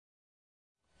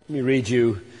Let me read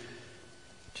you,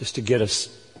 just to get us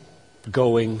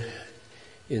going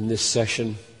in this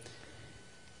session,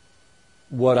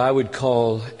 what I would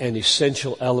call an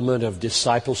essential element of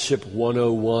Discipleship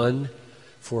 101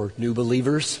 for new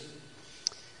believers.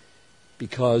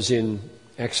 Because in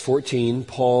Acts 14,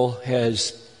 Paul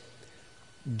has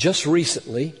just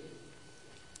recently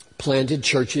planted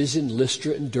churches in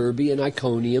Lystra and Derbe and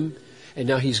Iconium, and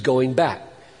now he's going back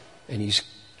and he's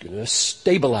going to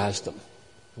stabilize them.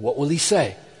 What will he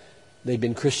say? They've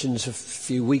been Christians a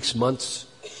few weeks, months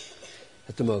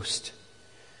at the most.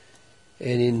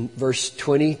 And in verse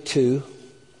 22,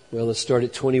 well, let's start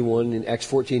at 21 in Acts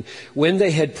 14. When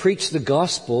they had preached the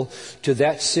gospel to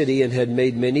that city and had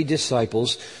made many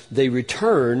disciples, they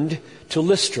returned to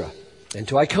Lystra and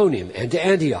to Iconium and to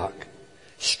Antioch,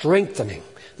 strengthening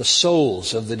the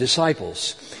souls of the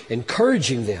disciples,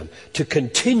 encouraging them to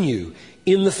continue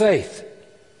in the faith,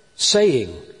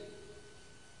 saying,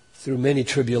 through many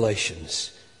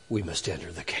tribulations, we must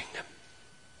enter the kingdom.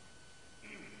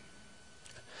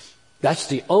 That's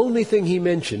the only thing he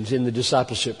mentions in the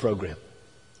discipleship program.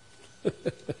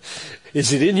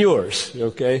 Is it in yours?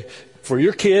 Okay? For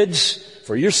your kids,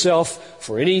 for yourself,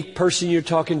 for any person you're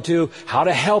talking to, how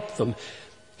to help them.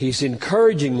 He's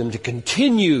encouraging them to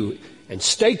continue and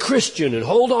stay Christian and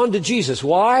hold on to Jesus.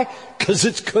 Why? Because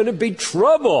it's going to be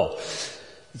trouble.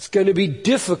 It's going to be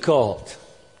difficult.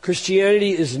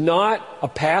 Christianity is not a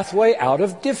pathway out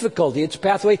of difficulty. It's a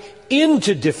pathway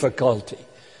into difficulty.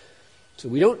 So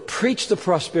we don't preach the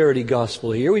prosperity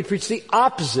gospel here. We preach the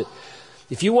opposite.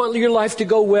 If you want your life to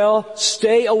go well,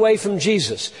 stay away from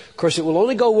Jesus. Of course, it will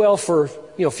only go well for,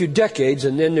 a few decades,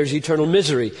 and then there's eternal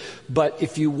misery. But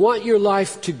if you want your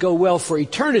life to go well for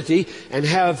eternity and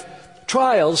have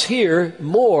trials here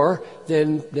more,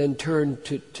 then turn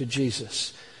to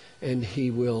Jesus. And He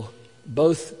will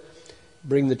both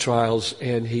bring the trials,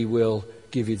 and He will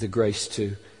give you the grace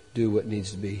to do what needs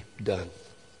to be done.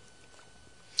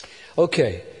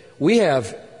 Okay, we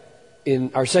have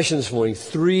in our session this morning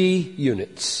 3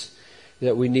 units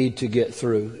that we need to get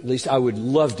through. At least I would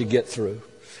love to get through.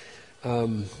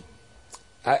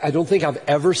 I don't think I've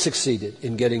ever succeeded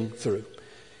in getting through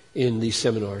in these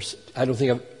seminars. I don't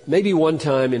think maybe one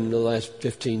time in the last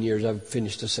 15 years I've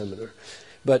finished a seminar.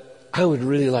 But I would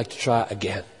really like to try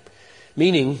again.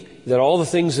 Meaning that all the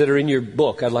things that are in your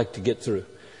book I'd like to get through.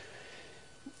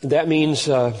 That means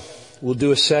we'll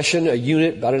do a session, a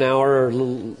unit, about an hour or a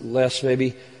little less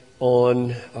maybe,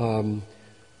 on the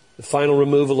final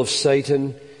removal of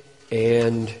Satan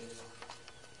and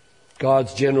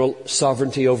God's general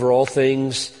sovereignty over all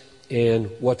things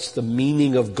and what's the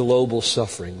meaning of global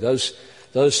suffering. Those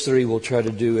 3 we'll try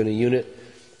to do in a unit,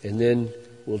 and then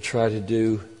we'll try to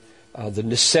do the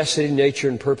necessity, nature,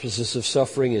 and purposes of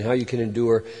suffering and how you can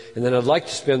endure. And then I'd like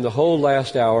to spend the whole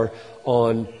last hour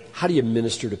on how do you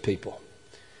minister to people.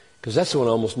 Because that's the one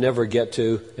I almost never get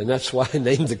to, and that's why I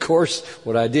named the course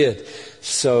what I did.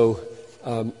 So,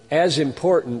 as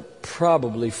important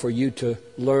probably for you to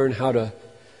learn how to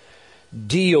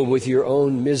deal with your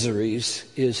own miseries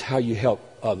is how you help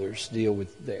others deal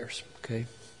with theirs. Okay?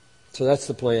 So that's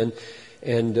the plan.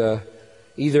 And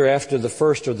either after the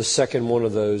first or the second one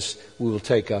of those, we will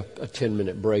take a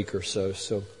 10-minute break or so.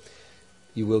 So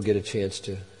you will get a chance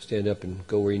to stand up and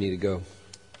go where you need to go.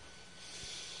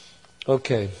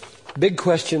 Okay. Big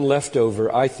question left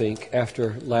over, I think,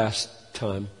 after last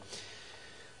time.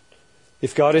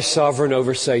 If God is sovereign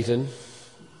over Satan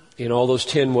in all those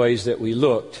 10 ways that we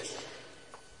looked,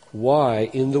 why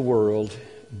in the world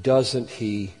doesn't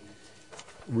He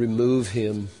remove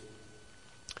him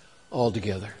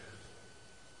altogether?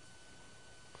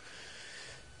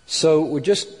 So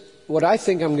what I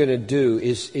think I'm going to do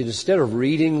is instead of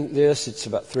reading this, it's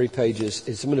about 3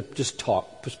 pages, I'm going to just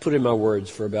talk, just put in my words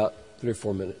for about 3 or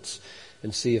 4 minutes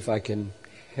and see if I can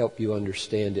help you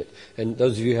understand it. And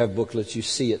those of you who have booklets, you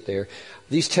see it there.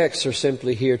 These texts are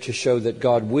simply here to show that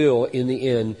God will, in the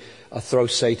end, throw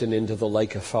Satan into the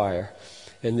lake of fire.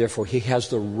 And therefore, He has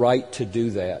the right to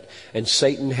do that. And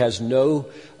Satan has no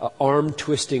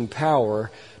arm-twisting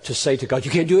power to say to God,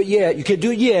 you can't do it yet, you can't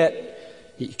do it yet.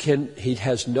 He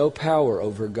has no power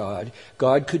over God.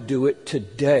 God could do it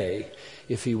today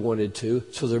if He wanted to.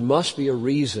 So there must be a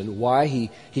reason why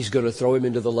He's going to throw him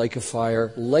into the lake of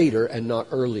fire later and not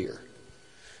earlier.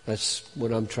 That's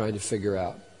what I'm trying to figure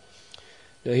out.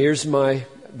 Now here's my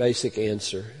basic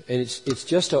answer. And it's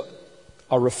just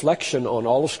a reflection on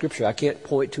all of Scripture. I can't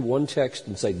point to one text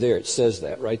and say, there, it says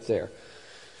that right there.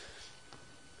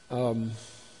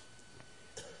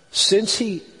 Since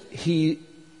he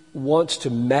wants to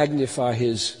magnify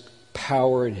His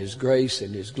power and His grace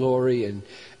and His glory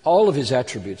all of his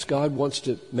attributes. God wants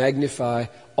to magnify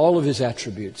all of his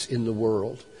attributes in the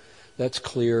world. That's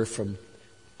clear from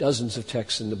dozens of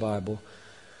texts in the Bible.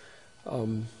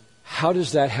 How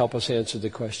does that help us answer the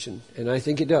question? And I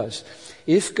think it does.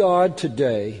 If God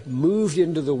today moved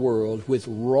into the world with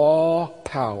raw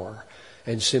power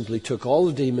and simply took all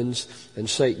the demons and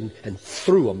Satan and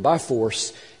threw them by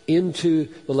force into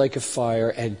the lake of fire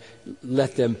and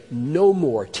let them no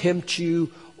more tempt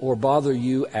you or bother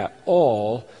you at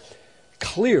all,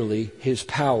 clearly his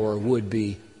power would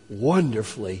be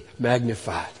wonderfully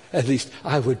magnified. At least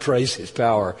I would praise his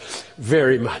power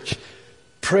very much.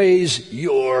 Praise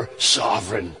your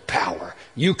sovereign power.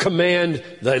 You command,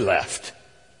 they left.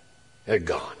 They're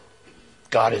gone.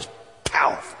 God is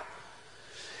powerful.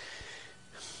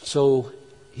 So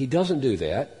he doesn't do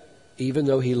that, even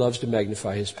though he loves to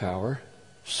magnify his power.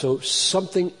 So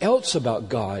something else about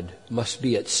God must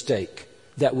be at stake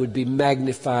that would be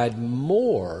magnified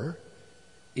more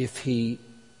if he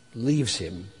leaves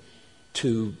him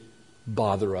to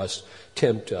bother us,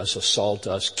 tempt us, assault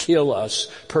us, kill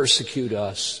us, persecute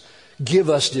us, give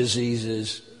us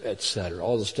diseases, etc.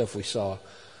 All the stuff we saw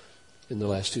in the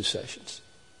last two sessions.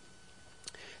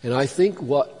 And I think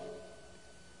what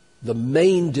the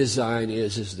main design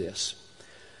is this.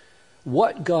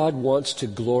 What God wants to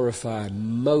glorify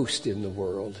most in the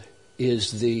world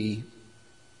is the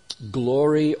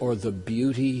glory or the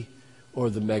beauty or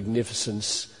the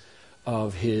magnificence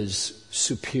of his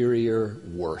superior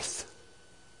worth.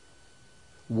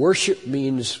 Worship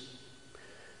means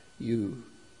you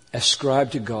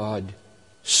ascribe to God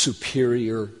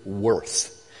superior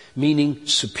worth, meaning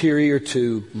superior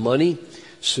to money,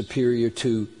 superior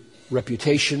to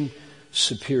reputation,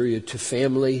 superior to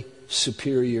family,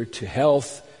 superior to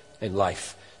health and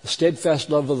life. The steadfast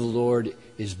love of the Lord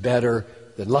is better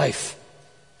than life.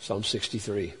 Psalm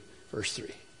 63, verse 3.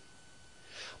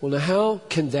 Well, now how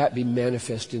can that be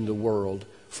manifest in the world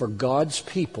for God's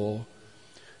people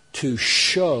to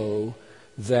show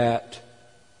that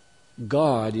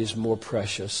God is more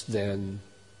precious than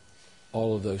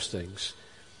all of those things?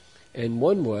 And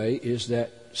one way is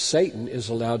that Satan is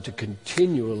allowed to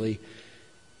continually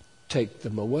take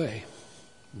them away.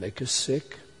 Make us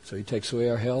sick, so he takes away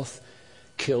our health.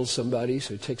 Kill somebody,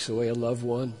 so he takes away a loved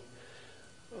one.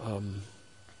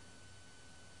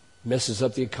 Messes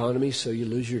up the economy, so you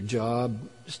lose your job.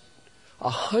 Just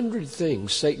 100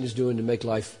 things Satan is doing to make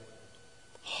life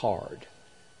hard,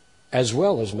 as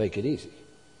well as make it easy.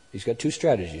 He's got two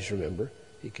strategies, remember.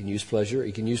 He can use pleasure,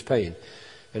 he can use pain.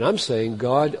 And I'm saying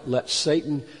God lets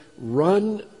Satan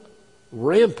run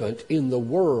rampant in the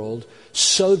world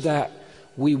so that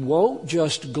we won't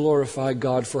just glorify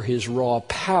God for his raw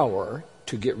power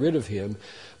to get rid of him,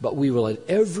 but we will at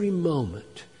every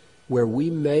moment where we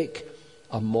make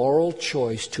a moral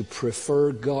choice to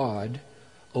prefer God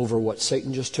over what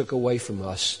Satan just took away from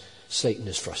us, Satan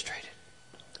is frustrated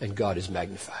and God is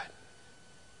magnified.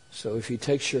 So if he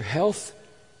takes your health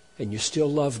and you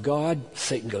still love God,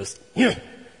 Satan goes, yeah,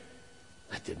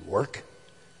 that didn't work.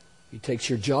 He takes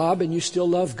your job and you still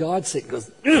love God, Satan goes,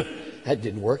 yeah, that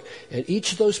didn't work. And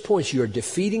each of those points, you are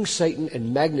defeating Satan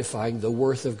and magnifying the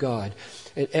worth of God.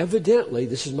 And evidently,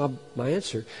 this is my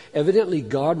answer, evidently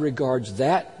God regards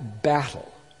that battle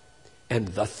and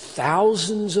the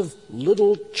thousands of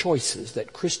little choices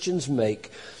that Christians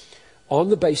make on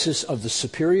the basis of the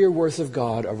superior worth of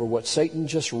God over what Satan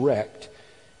just wrecked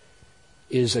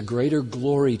is a greater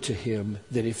glory to him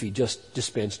than if he just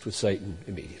dispensed with Satan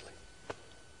immediately.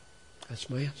 That's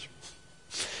my answer.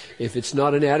 If it's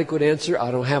not an adequate answer,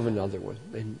 I don't have another one.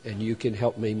 And you can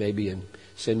help me maybe and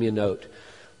send me a note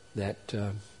that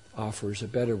offers a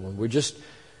better one. We're just,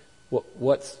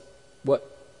 what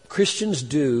Christians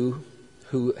do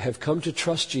who have come to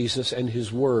trust Jesus and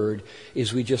his word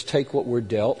is we just take what we're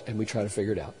dealt and we try to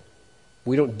figure it out.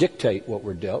 We don't dictate what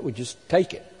we're dealt, we just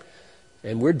take it.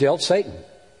 And we're dealt Satan.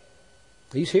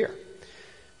 He's here.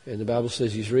 And the Bible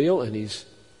says he's real and he's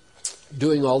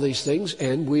doing all these things,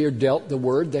 and we are dealt the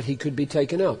word that he could be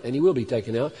taken out, and he will be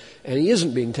taken out, and he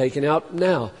isn't being taken out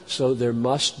now. So there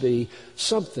must be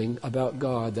something about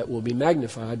God that will be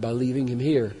magnified by leaving him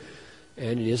here.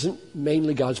 And it isn't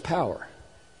mainly God's power.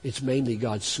 It's mainly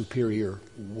God's superior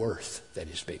worth that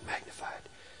is being magnified.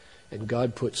 And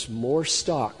God puts more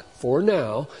stock, for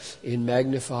now, in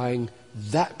magnifying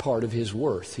that part of his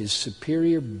worth, his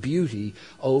superior beauty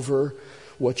over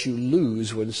what you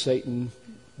lose when Satan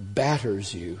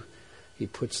batters you. He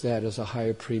puts that as a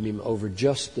higher premium over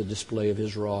just the display of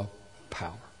his raw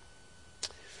power.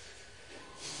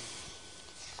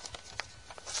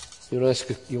 You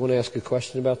want to ask a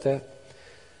question about that?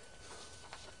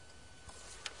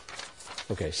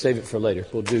 Okay, save it for later.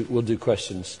 We'll do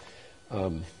questions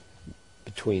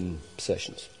between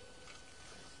sessions.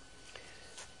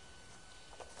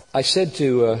 I said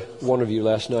to one of you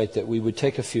last night that we would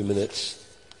take a few minutes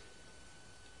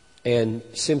and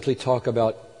simply talk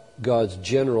about God's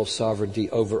general sovereignty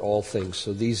over all things.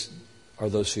 So these are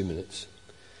those few minutes.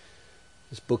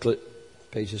 This booklet,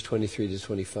 pages 23 to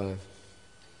 25.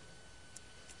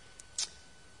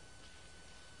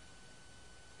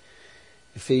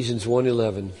 Ephesians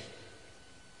 1:11.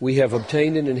 We have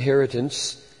obtained an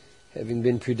inheritance, having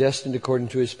been predestined according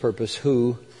to His purpose,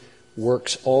 who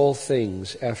works all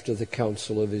things after the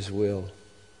counsel of His will.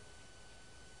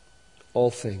 All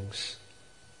things.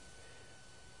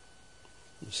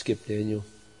 Skip Daniel.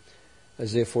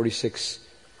 Isaiah 46.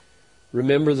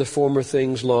 Remember the former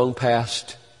things long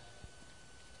past.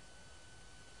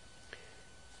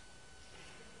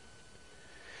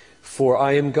 For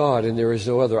I am God and there is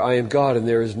no other. I am God and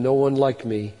there is no one like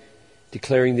me,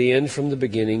 declaring the end from the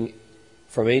beginning,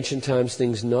 from ancient times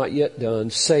things not yet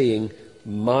done, saying,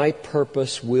 my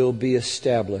purpose will be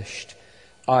established.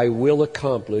 I will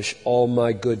accomplish all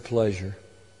my good pleasure.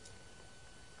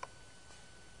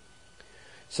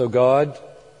 So God,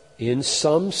 in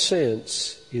some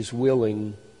sense, is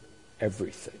willing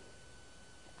everything.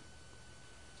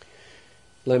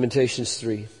 Lamentations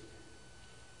 3.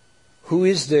 Who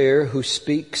is there who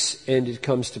speaks and it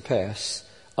comes to pass,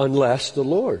 unless the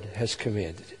Lord has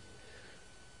commanded it?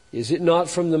 Is it not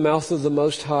from the mouth of the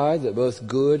Most High that both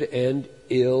good and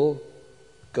ill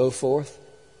go forth?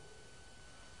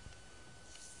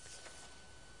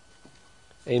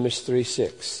 Amos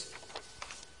 3:6.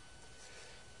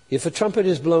 If a trumpet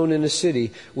is blown in a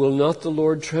city, will not the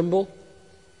Lord tremble?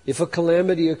 If a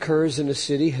calamity occurs in a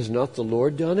city, has not the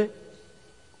Lord done it?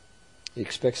 He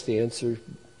expects the answer,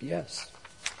 yes.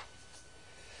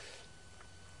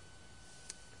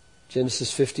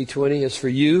 Genesis 50:20. As for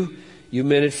you, you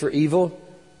meant it for evil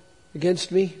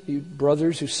against me, you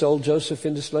brothers who sold Joseph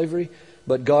into slavery,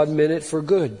 but God meant it for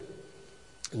good.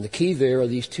 And the key there are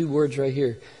these two words right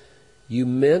here. You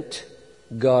meant,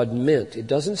 God meant. It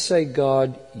doesn't say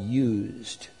God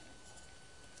used.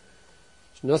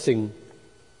 There's nothing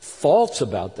false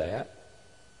about that.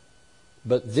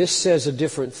 But this says a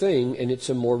different thing, and it's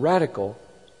a more radical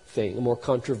thing, a more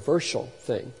controversial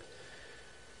thing.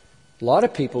 A lot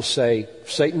of people say,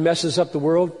 Satan messes up the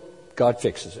world, God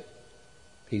fixes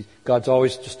it. God's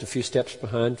always just a few steps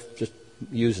behind, just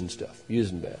using stuff,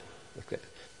 using bad. Okay.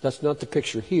 That's not the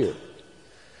picture here.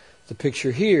 The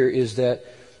picture here is that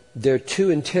there are two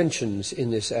intentions in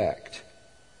this act.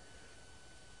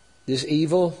 This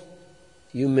evil,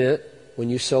 you meant when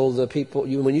you sold the people,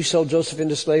 when you sold Joseph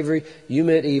into slavery, you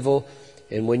meant evil.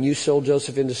 And when you sold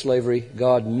Joseph into slavery,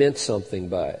 God meant something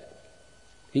by it.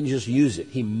 He didn't just use it.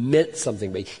 He meant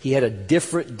something by it. He had a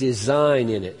different design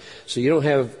in it. So you don't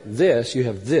have this, you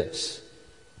have this.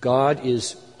 God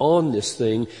is on this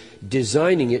thing,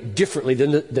 designing it differently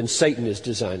than Satan is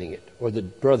designing it, or the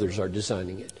brothers are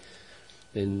designing it.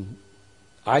 And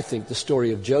I think the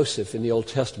story of Joseph in the Old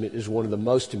Testament is one of the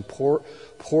most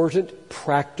important,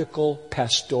 practical,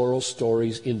 pastoral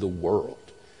stories in the world.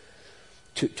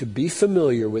 To be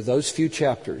familiar with those few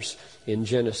chapters in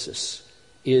Genesis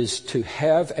is to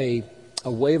have a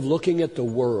way of looking at the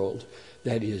world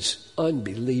that is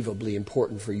unbelievably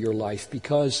important for your life,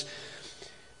 because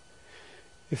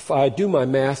if I do my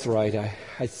math right,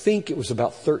 I think it was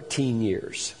about 13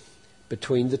 years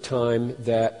between the time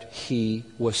that he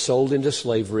was sold into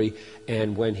slavery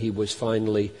and when he was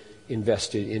finally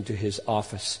invested into his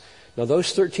office. Now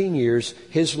those 13 years,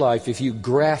 his life, if you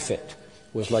graph it,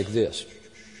 was like this.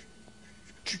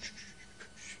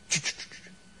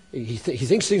 He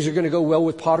thinks things are going to go well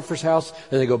with Potiphar's house,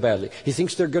 and they go badly. He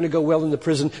thinks they're going to go well in the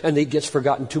prison, and he gets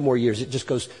forgotten 2 more years. It just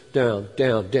goes down,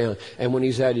 down, down. And when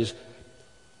he's at his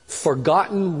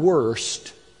forgotten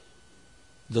worst,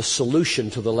 the solution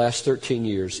to the last 13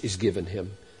 years is given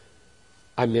him.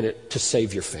 I'm in it to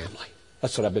save your family.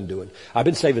 That's what I've been doing. I've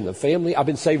been saving the family. I've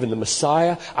been saving the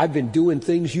Messiah. I've been doing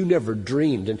things you never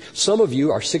dreamed. And some of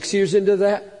you are 6 years into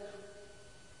that,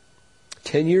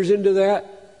 10 years into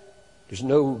that. There's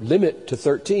no limit to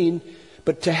 13.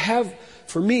 But to have,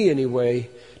 for me anyway,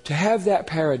 to have that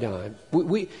paradigm.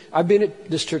 I've been at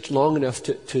this church long enough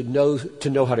to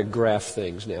know how to graph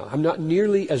things now. I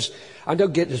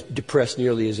don't get as depressed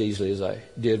nearly as easily as I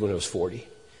did when I was 40.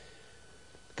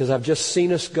 Because I've just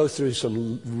seen us go through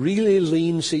some really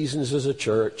lean seasons as a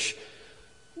church.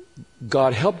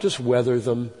 God helped us weather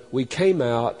them. We came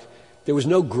out. There was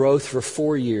no growth for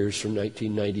 4 years from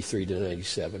 1993 to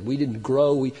 97. We didn't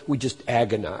grow. We just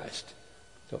agonized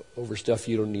over stuff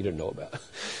you don't need to know about.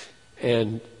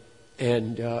 And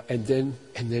And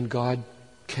then God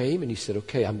came and he said,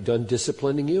 okay, I'm done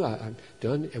disciplining you. I'm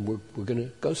done, and we're going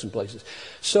to go some places.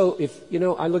 So if,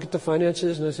 I look at the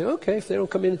finances and I say, okay, if they don't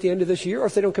come in at the end of this year, or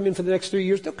if they don't come in for the next 3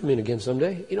 years, they'll come in again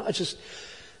someday. It's just,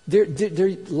 their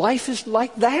life is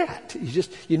like that.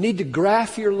 You need to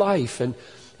graph your life. And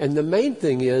the main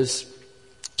thing is,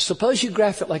 suppose you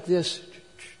graph it like this,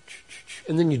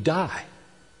 and then you die.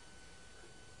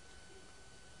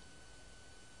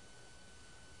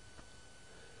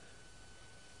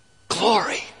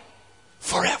 Glory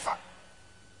forever.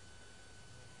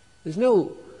 There's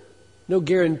no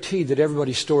guarantee that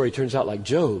everybody's story turns out like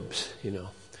Job's,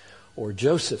 or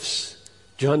Joseph's.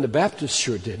 John the Baptist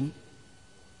sure didn't.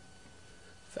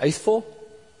 Faithful,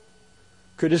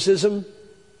 criticism,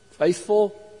 faithful,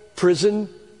 prison,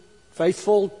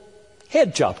 faithful,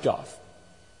 head chopped off.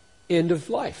 End of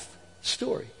life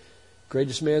story.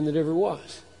 Greatest man that ever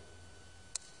was.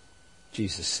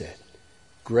 Jesus said,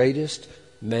 greatest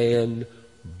man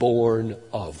born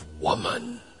of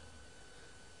woman.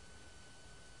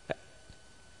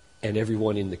 And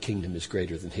everyone in the kingdom is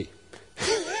greater than he.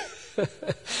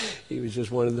 He was just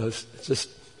one of those.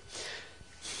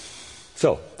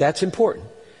 So that's important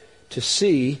to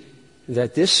see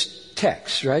that this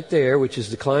text right there, which is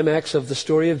the climax of the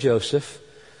story of Joseph,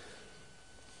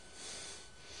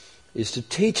 is to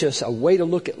teach us a way to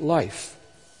look at life.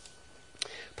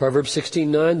 Proverbs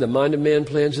 16:9, the mind of man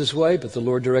plans his way, but the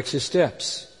Lord directs his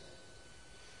steps.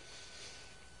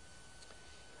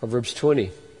 Proverbs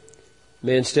 20,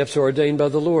 man's steps are ordained by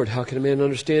the Lord. How can a man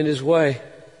understand his way?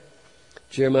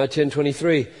 Jeremiah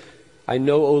 10:23, I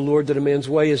know, O Lord, that a man's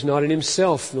way is not in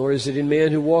himself, nor is it in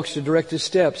man who walks to direct his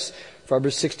steps.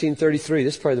 Proverbs 16:33,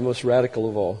 this is probably the most radical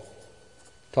of all.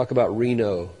 Talk about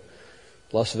Reno,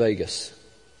 Las Vegas.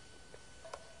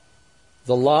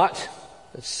 The lot,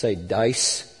 let's say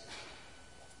dice,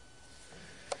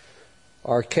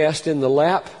 are cast in the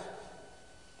lap,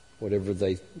 whatever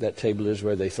that table is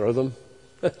where they throw them.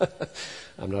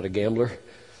 I'm not a gambler.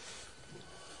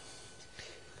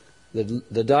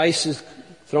 The dice is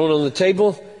thrown on the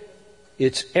table.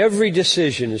 It's every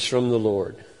decision is from the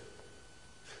Lord.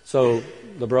 So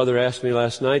the brother asked me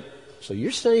last night, so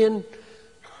you're saying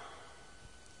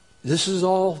this is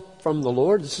all from the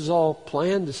Lord? This is all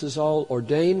planned? This is all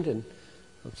ordained? And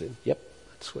I said, yep,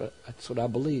 that's what I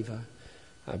believe.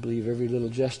 I believe every little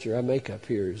gesture I make up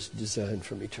here is designed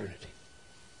from eternity.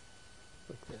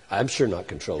 I'm sure not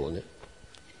controlling it.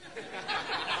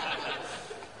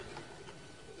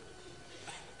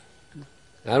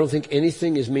 I don't think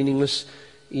anything is meaningless,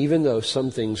 even though some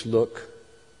things look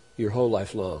your whole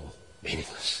life long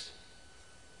meaningless.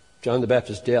 John the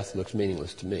Baptist's death looks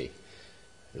meaningless to me.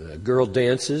 A girl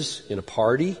dances in a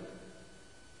party,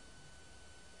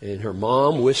 and her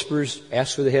mom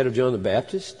asks for the head of John the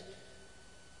Baptist,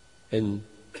 and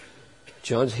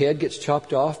John's head gets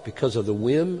chopped off because of the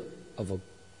whim of a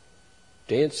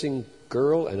dancing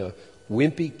girl and a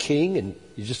wimpy king, and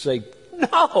you just say,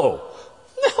 no,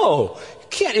 you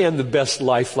can't end the best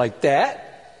life like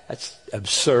that. That's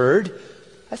absurd.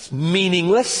 That's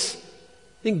meaningless.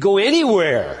 You can go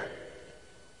anywhere.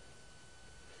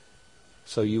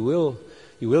 So you will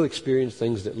experience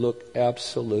things that look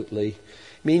absolutely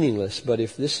meaningless. But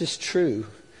if this is true,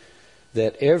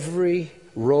 that every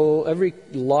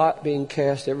lot being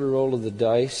cast, every roll of the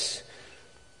dice,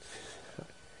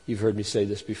 you've heard me say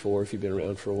this before if you've been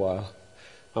around for a while.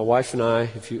 My wife and I,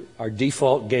 our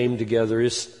default game together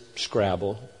is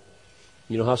Scrabble.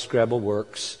 You know how Scrabble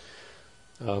works.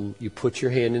 You put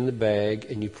your hand in the bag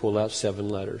and you pull out 7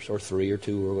 letters, or 3 or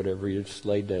 2 or whatever you just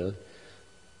laid down.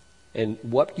 And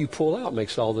what you pull out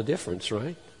makes all the difference,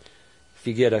 right? If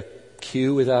you get a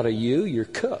Q without a U, you're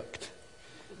cooked.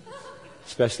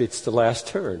 Especially if it's the last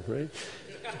turn, right?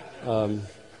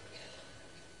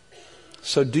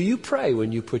 So do you pray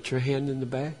when you put your hand in the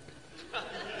bag?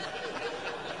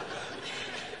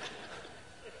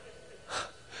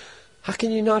 How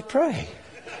can you not pray?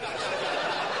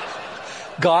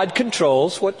 God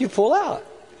controls what you pull out.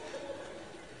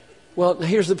 Well,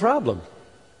 here's the problem.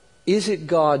 Is it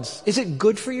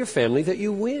good for your family that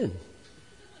you win?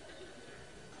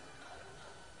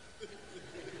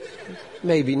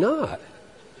 Maybe not.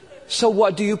 So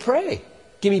what do you pray?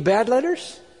 Give me bad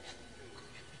letters?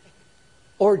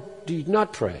 Or do you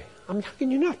not pray? How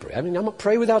can you not pray? I'm going to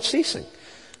pray without ceasing.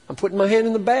 I'm putting my hand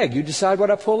in the bag. You decide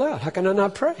what I pull out. How can I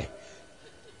not pray?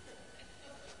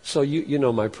 So you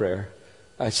know my prayer.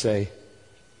 I say,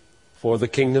 for the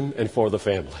kingdom and for the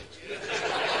family.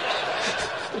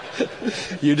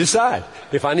 You decide.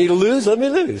 If I need to lose, let me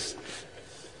lose.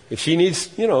 If she needs,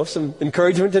 some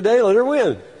encouragement today, let her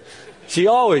win. She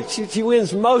always, she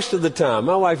wins most of the time.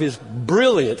 My wife is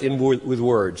brilliant with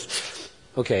words.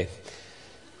 Okay.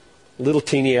 Little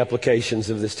teeny applications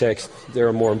of this text. There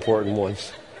are more important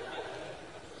ones.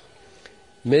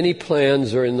 Many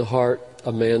plans are in the heart,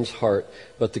 a man's heart,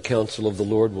 but the counsel of the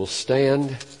Lord will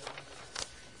stand.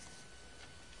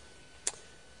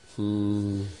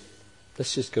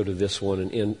 Let's just go to this one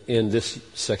and end this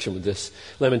section with this.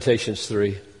 Lamentations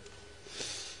 3.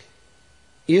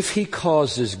 If he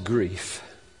causes grief,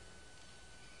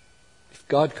 if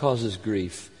God causes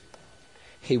grief,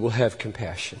 he will have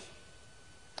compassion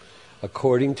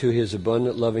according to his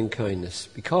abundant loving kindness,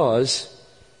 because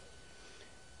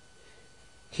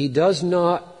he does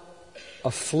not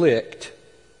afflict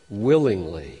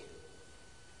willingly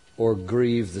or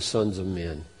grieve the sons of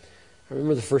men. I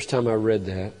remember the first time I read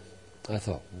that, I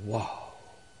thought, wow.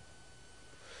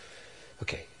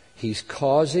 Okay, he's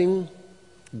causing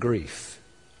grief.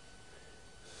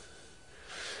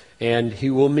 And he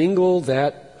will mingle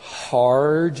that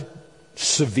hard,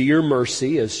 severe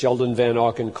mercy, as Sheldon Van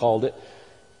Auken called it.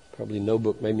 Probably no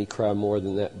book made me cry more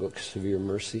than that book, Severe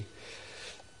Mercy.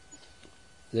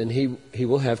 Then he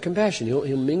will have compassion.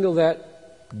 He'll mingle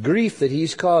that grief that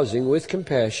he's causing with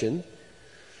compassion.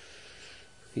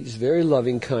 He's very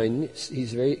loving, kind.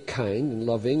 He's very kind and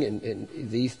loving, and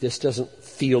this doesn't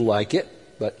feel like it,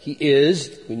 but he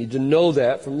is. We need to know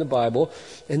that from the Bible.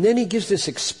 And then he gives this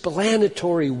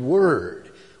explanatory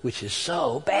word, which is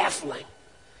so baffling.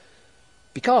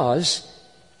 Because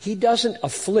he doesn't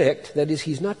afflict, that is,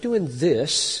 he's not doing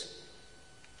this,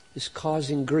 is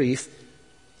causing grief.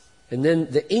 And then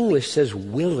the English says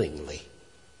willingly.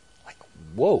 Like,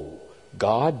 whoa,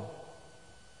 God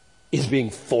is being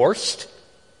forced?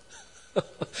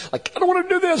 Like, I don't want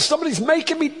to do this. Somebody's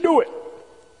making me do it.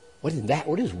 What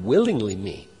does willingly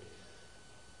mean?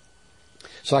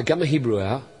 So I got my Hebrew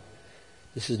out.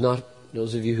 This is not,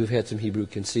 those of you who've had some Hebrew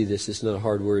can see this. This is not a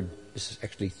hard word. This is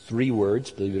actually 3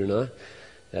 words, believe it or not.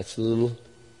 That's the little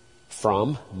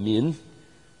from, min.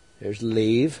 There's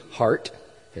lev, heart.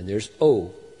 And there's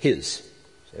o, his.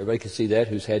 So everybody can see that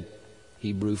who's had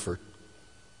Hebrew for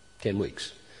 10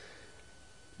 weeks.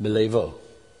 Melevo.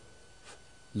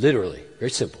 Literally,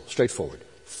 very simple, straightforward.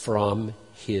 From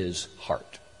his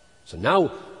heart. So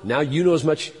now you know as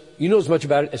much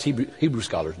about it as Hebrew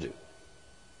scholars do.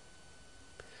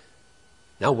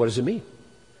 Now what does it mean?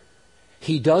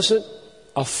 He doesn't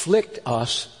afflict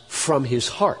us from his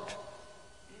heart.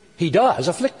 He does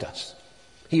afflict us.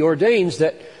 He ordains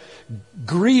that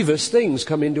grievous things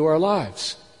come into our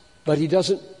lives. But he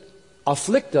doesn't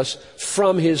afflict us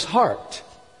from his heart.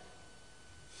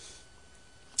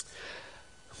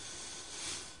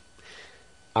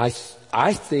 I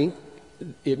think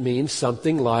it means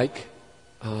something like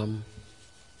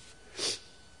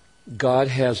God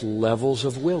has levels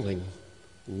of willing,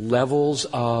 levels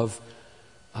of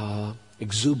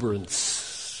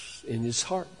exuberance in his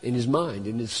heart, in his mind,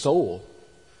 in his soul.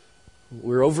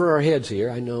 We're over our heads here,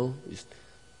 I know.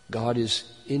 God is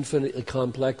infinitely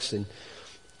complex, and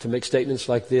to make statements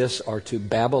like this are to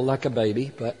babble like a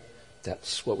baby, but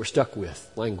that's what we're stuck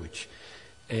with, language.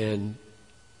 And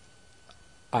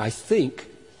I think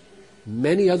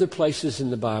many other places in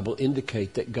the Bible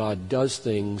indicate that God does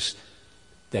things,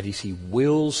 that is, he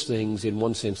wills things in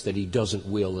one sense that he doesn't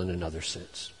will in another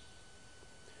sense.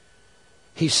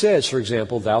 He says, for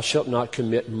example, thou shalt not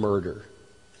commit murder.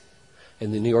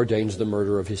 And then he ordains the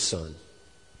murder of his son.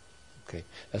 Okay,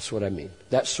 that's what I mean.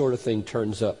 That sort of thing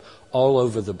turns up all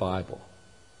over the Bible.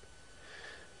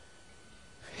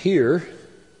 Here,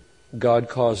 God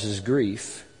causes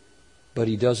grief, but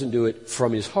he doesn't do it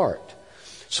from his heart.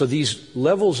 So these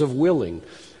levels of willing,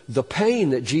 the pain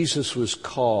that Jesus was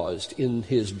caused in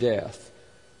his death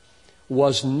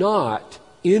was not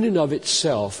in and of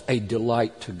itself a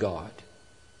delight to God.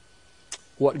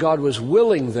 What God was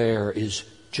willing there is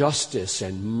justice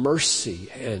and mercy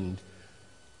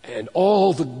and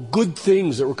all the good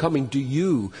things that were coming to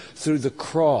you through the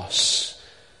cross.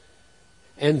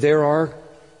 And there are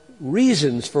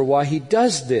reasons for why he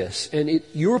does this. And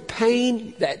your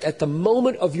pain, that at the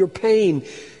moment of your pain,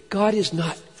 God is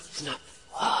not,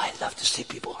 I love to see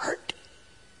people hurt.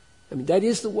 I mean, that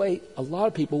is the way a lot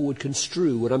of people would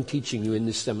construe what I'm teaching you in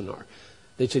this seminar.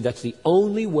 They'd say that's the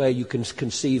only way you can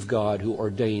conceive God who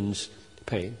ordains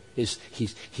pain.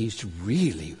 He's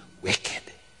really wicked.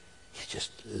 He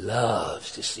just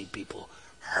loves to see people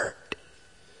hurt.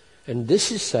 And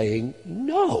this is saying,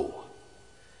 no,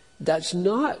 that's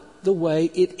not the way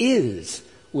it is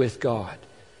with God,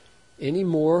 any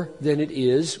more than it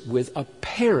is with a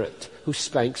parent who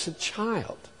spanks a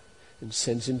child and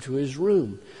sends him to his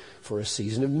room for a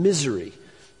season of misery,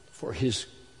 for his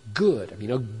good. I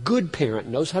mean, a good parent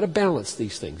knows how to balance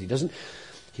these things. He doesn't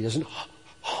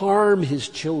harm his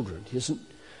children. He doesn't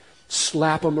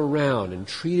slap them around and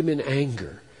treat them in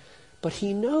anger. But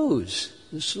he knows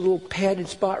this little padded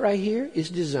spot right here is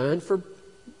designed for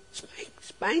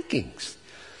spankings.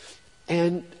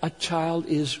 And a child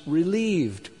is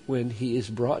relieved when he is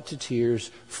brought to tears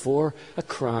for a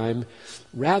crime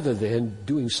rather than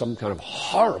doing some kind of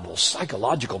horrible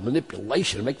psychological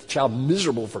manipulation to make the child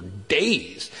miserable for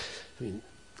days. I mean,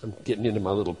 I'm getting into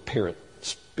my little parent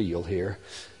spiel here.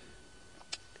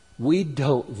 We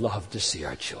don't love to see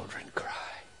our children cry.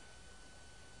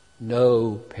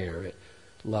 No parent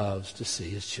loves to see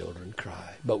his children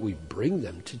cry, but we bring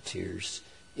them to tears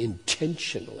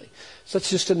intentionally. So that's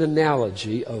just an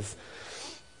analogy of,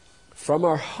 from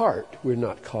our heart, we're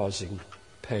not causing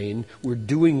pain. We're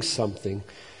doing something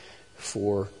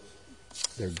for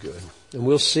their good. And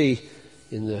we'll see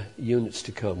in the units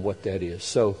to come what that is.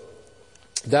 So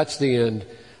that's the end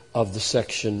of the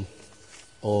section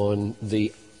on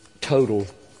the total,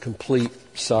 complete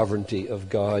sovereignty of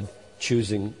God,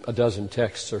 choosing a dozen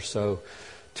texts or so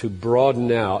to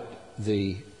broaden out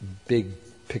the big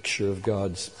picture of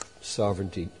God's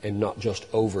sovereignty and not just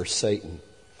over Satan.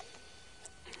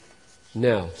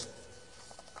 Now,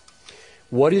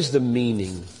 what is the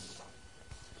meaning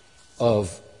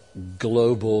of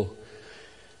global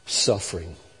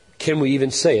suffering? Can we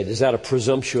even say it? Is that a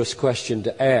presumptuous question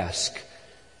to ask?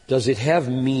 Does it have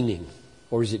meaning,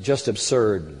 or is it just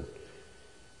absurd?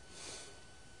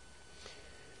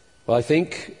 Well, I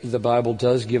think the Bible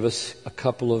does give us a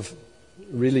couple of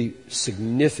really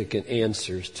significant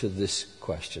answers to this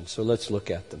question. So let's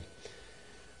look at them.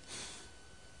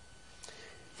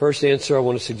 First answer I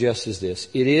want to suggest is this.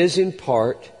 It is in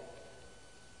part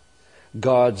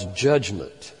God's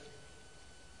judgment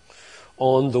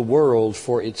on the world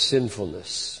for its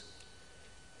sinfulness.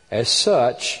 As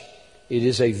such, it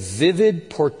is a vivid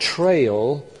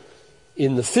portrayal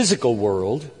in the physical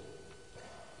world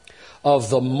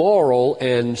of the moral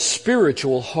and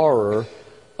spiritual horror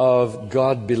of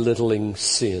God-belittling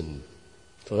sin.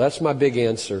 So that's my big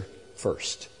answer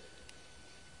first.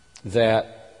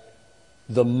 That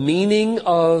the meaning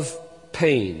of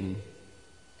pain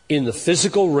in the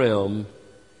physical realm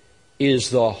is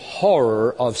the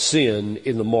horror of sin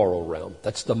in the moral realm.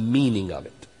 That's the meaning of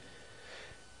it.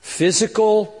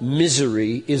 Physical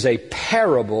misery is a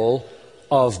parable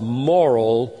of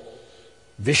moral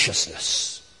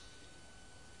viciousness.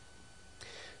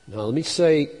 Now let me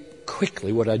say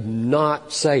quickly what I'm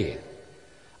not saying.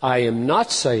 I am not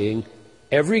saying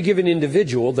every given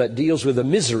individual that deals with a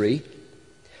misery,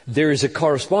 there is a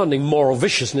corresponding moral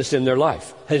viciousness in their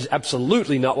life. That is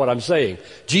absolutely not what I'm saying.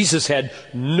 Jesus had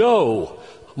no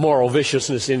moral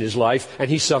viciousness in his life, and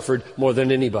he suffered more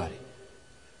than anybody.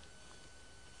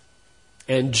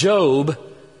 And Job,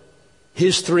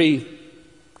 his three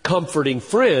comforting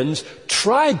friends,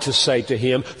 tried to say to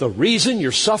him, the reason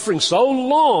you're suffering so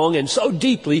long and so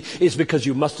deeply is because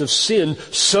you must have sinned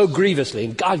so grievously.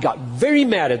 And God got very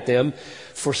mad at them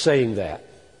for saying that.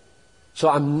 So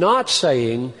I'm not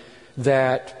saying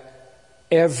that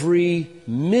every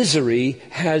misery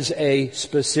has a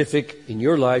specific, in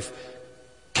your life,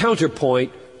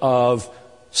 counterpoint of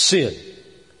sin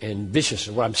and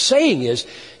viciousness. What I'm saying is,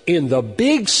 in the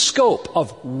big scope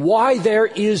of why there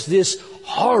is this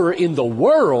horror in the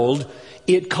world,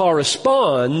 it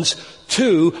corresponds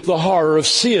to the horror of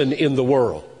sin in the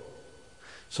world.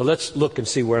 So let's look and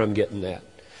see where I'm getting at.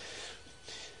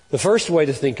 The first way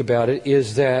to think about it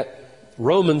is that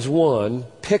Romans 1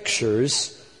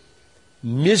 pictures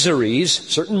miseries,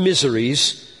 certain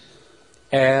miseries,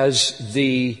 as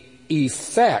the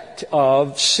effect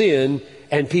of sin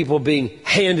and people being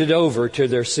handed over to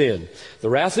their sin. The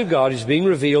wrath of God is being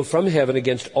revealed from heaven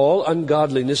against all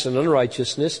ungodliness and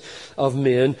unrighteousness of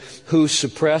men who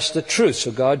suppress the truth.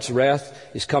 So God's wrath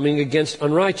is coming against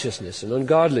unrighteousness and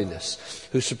ungodliness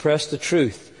who suppress the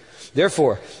truth.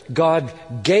 Therefore, God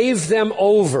gave them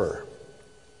over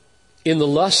in the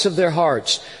lusts of their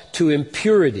hearts to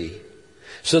impurity,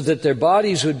 so that their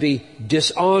bodies would be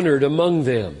dishonored among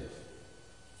them.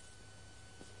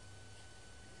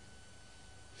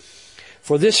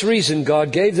 For this reason,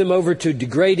 God gave them over to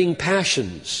degrading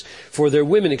passions, for their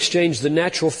women exchanged the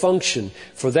natural function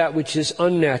for that which is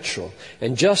unnatural.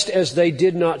 And just as they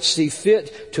did not see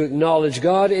fit to acknowledge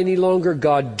God any longer,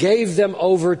 God gave them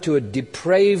over to a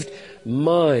depraved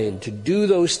mind to do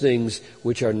those things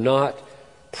which are not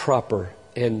proper.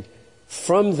 And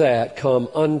from that come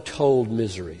untold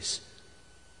miseries.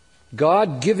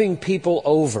 God giving people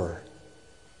over.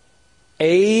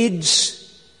 AIDS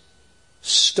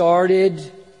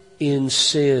started in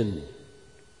sin.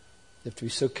 have to be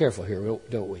so careful here,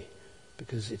 don't we?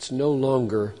 Because it's no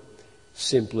longer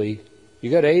simply,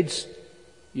 you got AIDS,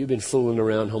 you've been fooling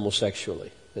around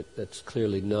homosexually. That's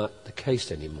clearly not the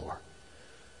case anymore.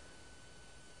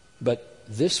 But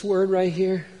this word right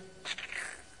here,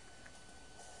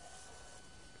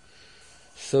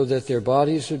 so that their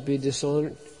bodies would be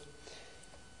dishonored.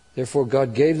 Therefore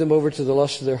God gave them over to the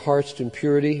lust of their hearts, to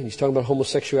impurity. And he's talking about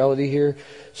homosexuality here,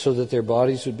 so that their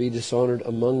bodies would be dishonored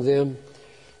among them.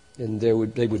 And they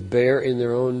would bear in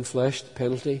their own flesh the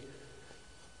penalty.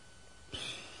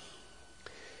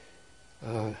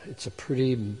 It's a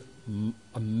pretty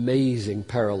amazing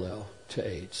parallel to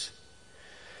AIDS.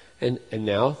 And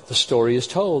now the story is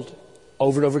told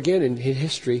over and over again in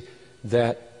history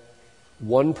that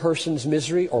one person's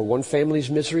misery or one family's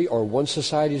misery or one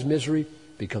society's misery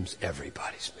becomes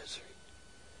everybody's misery.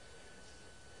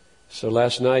 So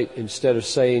last night, instead of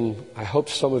saying, I hope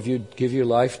some of you give your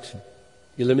life to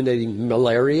eliminating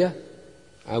malaria,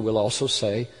 I will also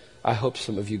say, I hope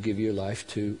some of you give your life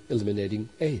to eliminating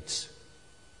AIDS.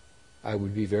 I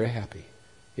would be very happy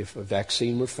if a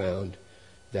vaccine were found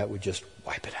that would just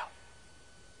wipe it out.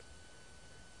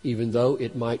 Even though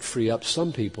it might free up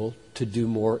some people to do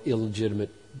more illegitimate,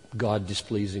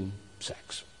 God-displeasing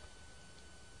sex.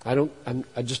 I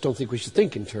just don't think we should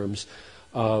think in terms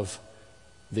of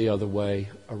the other way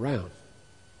around.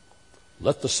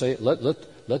 Let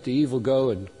the evil go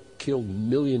and kill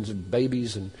millions of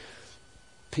babies and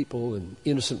people and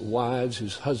innocent wives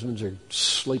whose husbands are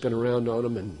sleeping around on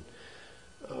them. And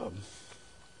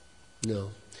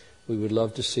no, we would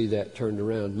love to see that turned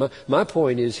around. My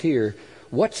point is here,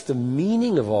 what's the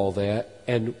meaning of all that?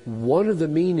 And one of the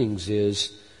meanings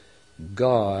is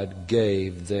God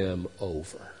gave them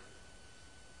over.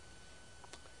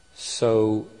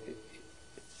 So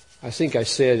I think I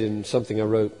said in something I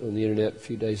wrote on the internet a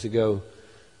few days ago,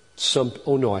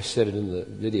 I said it in the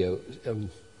video.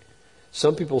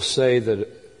 Some people say that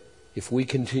if we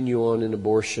continue on in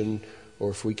abortion, or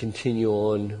if we continue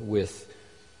on with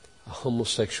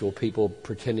homosexual people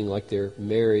pretending like they're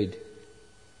married,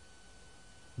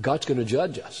 God's going to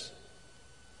judge us.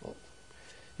 Well,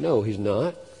 no, He's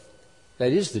not.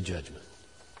 That is the judgment.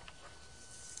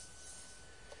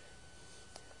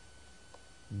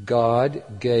 God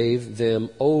gave them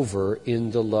over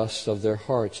in the lusts of their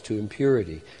hearts to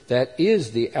impurity. That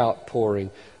is the outpouring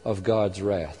of God's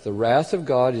wrath. The wrath of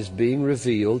God is being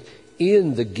revealed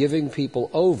in the giving people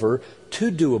over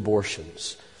to do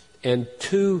abortions and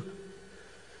to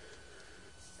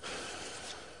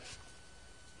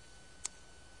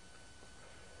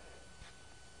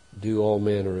do all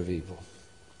manner of evil.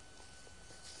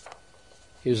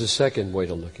 Here's a second way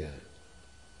to look at it.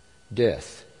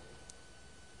 Death.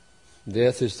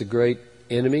 Death is the great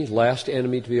enemy. Last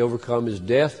enemy to be overcome is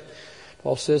death.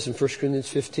 Paul says in 1 Corinthians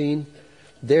 15,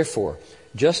 therefore,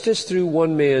 just as through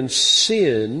one man's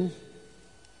sin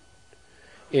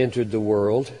entered the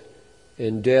world,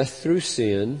 and death through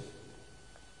sin.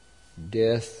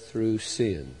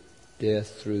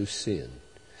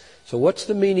 So what's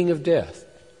the meaning of death?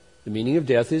 The meaning of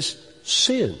death is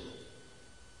sin.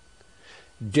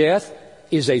 Death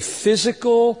is a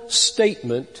physical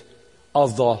statement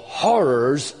of the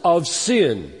horrors of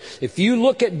sin. If you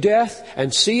look at death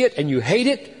and see it and you hate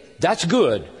it, that's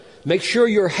good. Make sure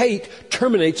your hate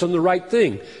terminates on the right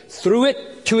thing. Through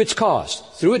it to its cause.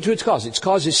 Its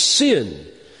cause is sin.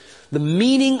 The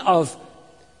meaning of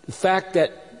the fact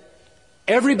that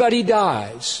everybody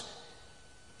dies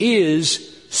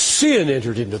is sin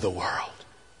entered into the world.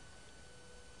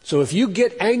 So if you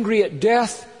get angry at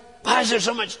death, why is there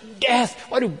so much death?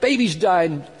 Why do babies die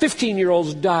and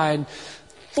 15-year-olds die and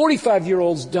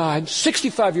 45-year-olds die and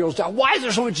 65-year-olds die? Why is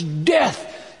there so much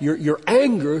death? Your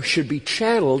anger should be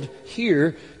channeled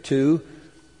here to,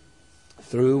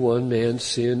 through one man's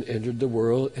sin entered the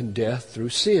world, and death through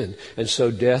sin. And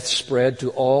so death spread to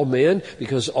all men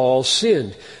because all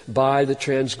sinned. By the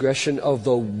transgression of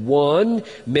the one,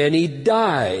 many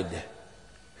died.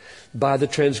 By the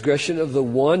transgression of the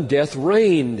one, death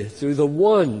reigned through the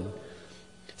one.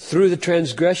 Through the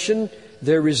transgression,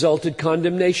 there resulted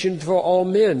condemnation for all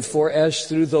men. For as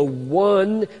through the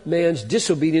one man's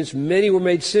disobedience, many were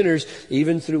made sinners,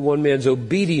 even through one man's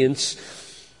obedience,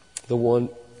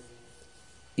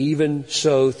 even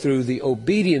so through the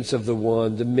obedience of the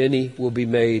one, the many will be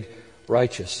made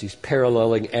righteous. He's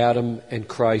paralleling Adam and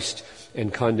Christ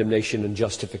and condemnation and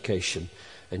justification.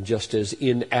 And just as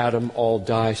in Adam all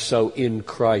die, so in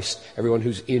Christ, everyone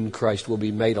who's in Christ will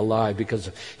be made alive because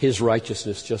of His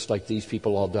righteousness, just like these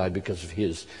people all died because of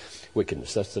His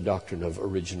wickedness. That's the doctrine of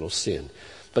original sin.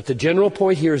 But the general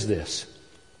point here is this.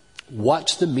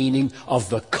 What's the meaning of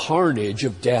the carnage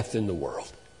of death in the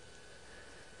world?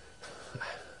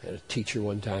 I had a teacher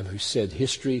one time who said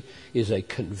history is a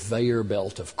conveyor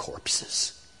belt of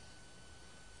corpses.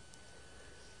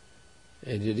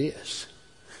 And it is.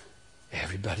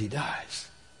 Everybody dies.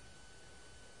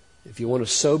 If you want a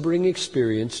sobering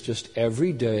experience, just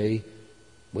every day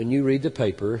when you read the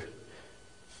paper,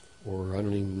 or I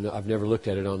don't even know, I've never looked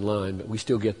at it online, but we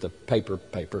still get the paper,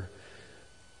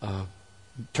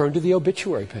 turn to the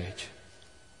obituary page,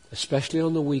 especially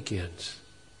on the weekends.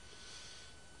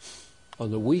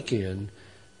 On the weekend,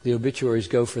 the obituaries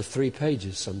go for 3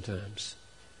 pages sometimes.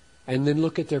 And then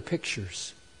look at their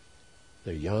pictures.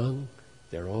 They're young,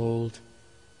 they're old,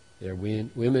 they're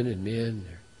women and men,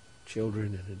 they're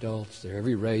children and adults, they're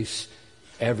every race,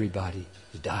 everybody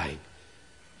is dying.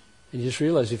 And you just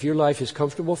realize if your life is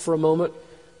comfortable for a moment,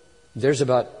 there's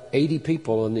about 80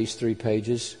 people on these 3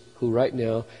 pages who right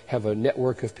now have a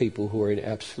network of people who are in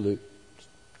absolute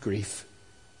grief.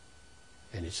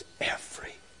 And it's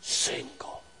every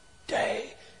single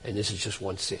day. And this is just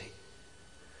one city.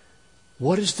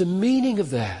 What is the meaning of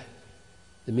that?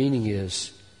 The meaning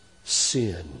is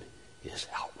sin is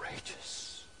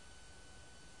outrageous.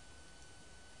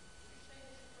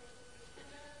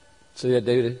 See that,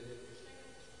 David?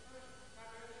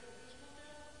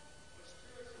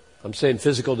 I'm saying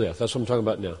physical death. That's what I'm talking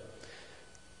about now.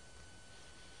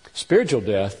 Spiritual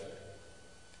death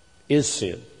is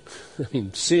sin. I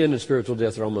mean, sin and spiritual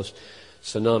death are almost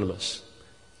synonymous.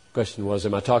 The question was,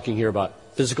 am I talking here about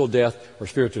physical death or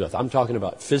spiritual death? I'm talking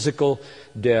about physical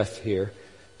death here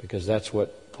because that's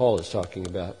what Paul is talking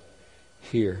about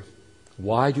here.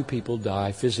 Why do people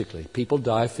die physically? People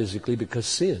die physically because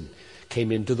sin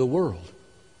came into the world.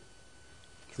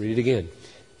 Let's read it again.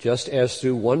 Just as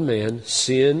through one man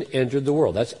sin entered the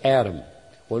world. That's Adam.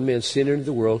 One man sin entered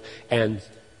the world and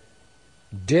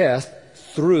death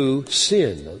through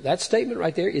sin. That statement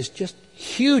right there is just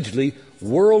hugely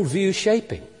worldview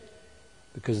shaping.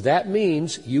 Because that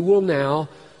means you will now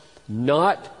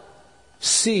not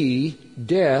see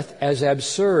death as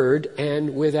absurd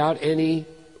and without any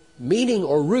meaning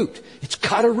or root. It's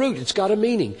got a root. It's got a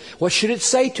meaning. What should it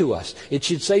say to us? It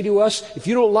should say to us, if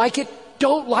you don't like it,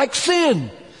 don't like sin.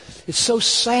 It's so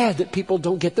sad that people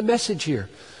don't get the message here.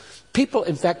 People,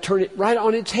 in fact, turn it right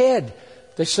on its head.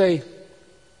 They say,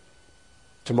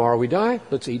 tomorrow we die,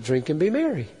 let's eat, drink, and be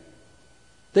merry.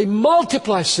 They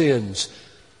multiply sins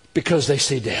because they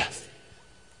see death.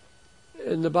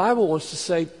 And the Bible wants to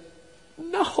say,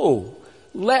 no,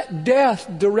 let death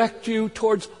direct you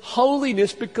towards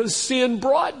holiness because sin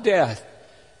brought death.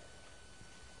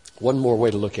 One more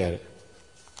way to look at it.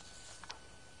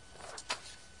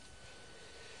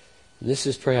 This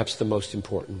is perhaps the most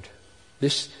important.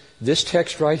 This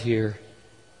text right here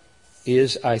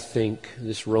is, I think,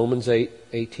 this Romans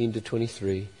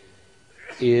 8:18-23,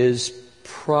 is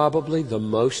probably the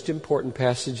most important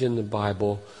passage in the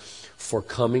Bible for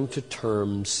coming to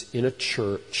terms in a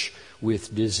church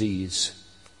with disease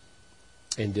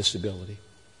and disability.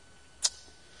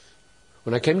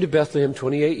 When I came to Bethlehem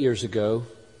 28 years ago,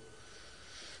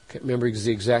 I can't remember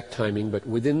the exact timing, but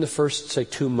within the first, say,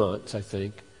 2 months, I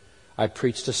think, I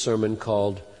preached a sermon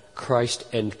called Christ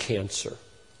and Cancer.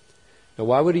 Now,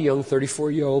 why would a young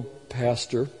 34-year-old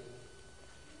pastor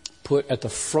put at the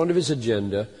front of his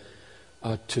agenda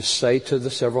to say to the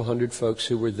several hundred folks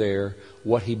who were there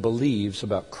what he believes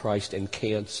about Christ and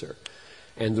cancer?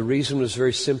 And the reason was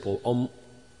very simple.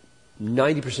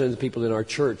 90% of the people in our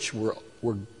church were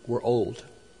old.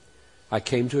 I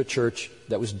came to a church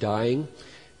that was dying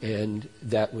and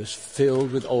that was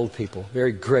filled with old people,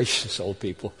 very gracious old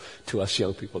people to us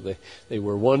young people. They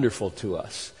were wonderful to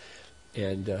us.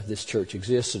 And this church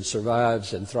exists and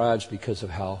survives and thrives because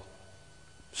of how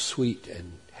sweet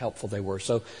and helpful they were.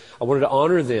 So I wanted to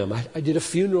honor them. I did a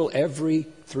funeral every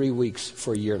 3 weeks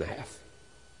for a year and a half.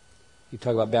 You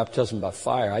talk about baptism by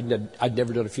fire. I'd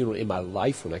never done a funeral in my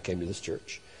life when I came to this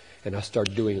church. And I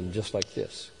started doing them just like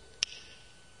this.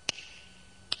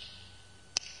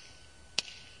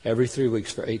 Every 3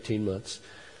 weeks for 18 months.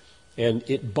 And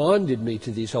it bonded me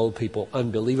to these old people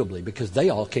unbelievably because they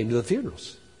all came to the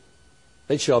funerals.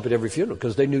 They'd show up at every funeral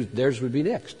because they knew theirs would be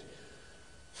next.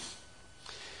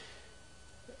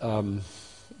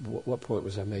 What point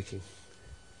was I making?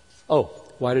 Oh,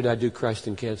 why did I do Christ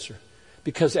and Cancer?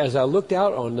 Because as I looked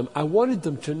out on them, I wanted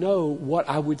them to know what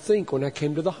I would think when I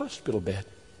came to the hospital bed.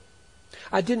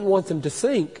 I didn't want them to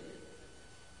think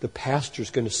the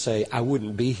pastor's going to say, I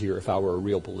wouldn't be here if I were a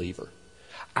real believer.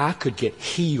 I could get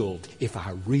healed if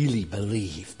I really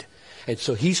believed. And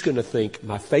so he's going to think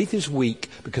my faith is weak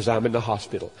because I'm in the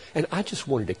hospital. And I just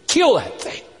wanted to kill that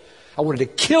thing. I wanted to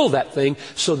kill that thing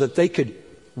so that they could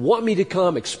want me to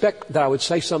come, expect that I would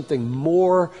say something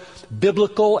more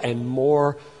biblical and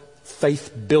more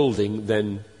faith-building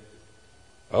than,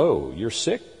 oh, you're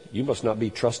sick? You must not be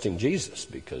trusting Jesus,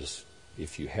 because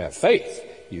if you have faith,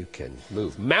 you can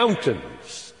move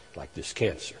mountains like this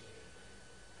cancer.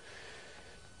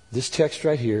 This text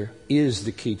right here is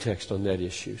the key text on that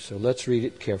issue. So let's read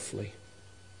it carefully.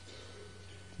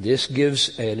 This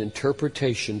gives an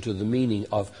interpretation to the meaning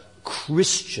of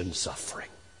Christian suffering.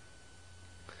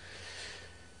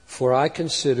 For I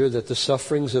consider that the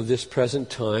sufferings of this present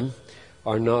time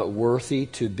are not worthy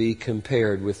to be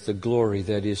compared with the glory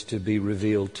that is to be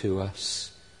revealed to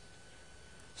us.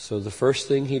 So the first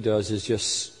thing he does is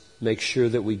just make sure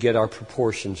that we get our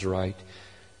proportions right.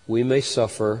 We may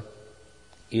suffer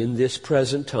in this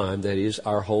present time, that is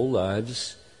our whole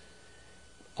lives,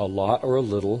 a lot or a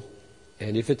little,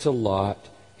 and if it's a lot,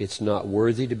 it's not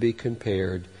worthy to be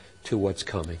compared to what's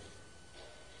coming.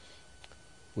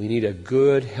 We need a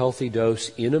good, healthy dose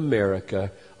in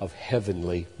America of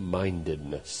heavenly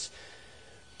mindedness.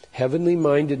 Heavenly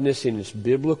mindedness in its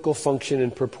biblical function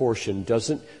and proportion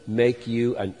doesn't make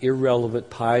you an irrelevant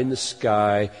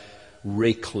pie-in-the-sky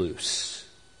recluse.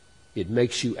 It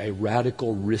makes you a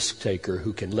radical risk taker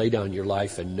who can lay down your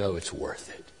life and know it's worth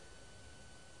it.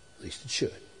 At least it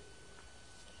should.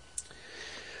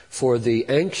 For the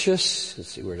anxious, let's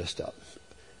see, where to stop,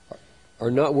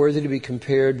 are not worthy to be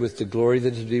compared with the glory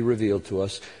that is to be revealed to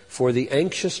us. For the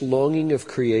anxious longing of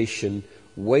creation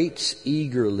waits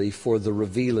eagerly for the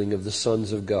revealing of the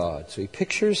sons of God. So he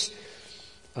pictures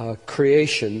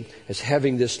creation as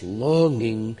having this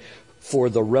longing for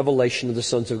the revelation of the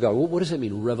sons of God. What does that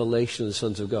mean, revelation of the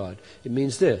sons of God? It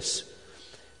means this.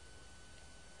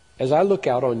 As I look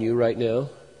out on you right now,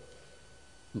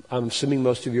 I'm assuming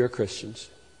most of you are Christians,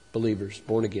 believers,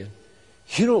 born again.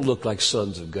 You don't look like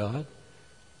sons of God.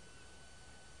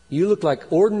 You look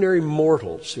like ordinary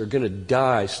mortals who are going to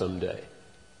die someday.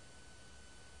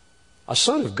 A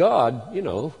son of God,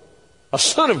 a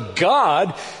son of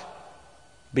God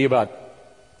be about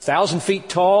 1,000 feet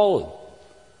tall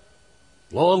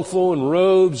and long flowing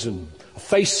robes and a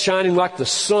face shining like the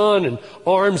sun and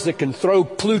arms that can throw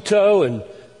Pluto. And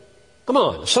come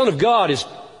on, the Son of God is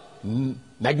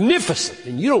magnificent,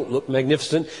 and you don't look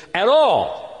magnificent at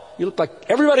all. You look like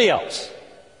everybody else.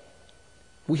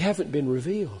 We haven't been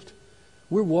revealed.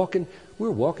 We're walking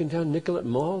down Nicollet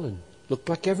Mall and look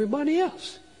like everybody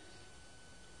else.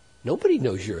 Nobody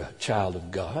knows you're a child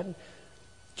of God.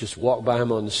 Just walk by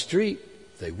them on the street.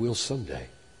 They will someday.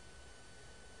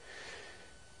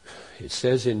 It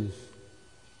says in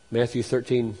Matthew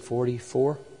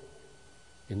 13:44,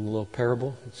 in the little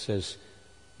parable, it says,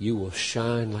 you will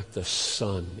shine like the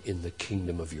sun in the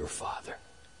kingdom of your Father.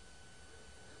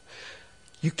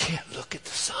 You can't look at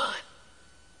the sun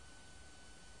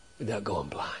without going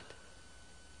blind.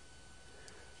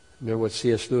 Remember what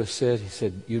C.S. Lewis said? He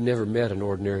said, you never met an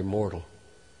ordinary mortal.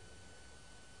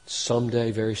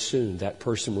 Someday, very soon, that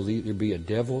person will either be a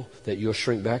devil that you'll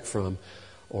shrink back from,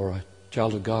 or a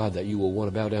child of God that you will want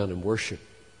to bow down and worship.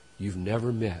 You've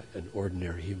never met an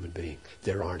ordinary human being.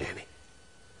 There aren't any.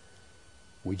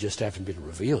 We just haven't been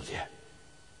revealed yet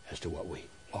as to what we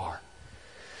are.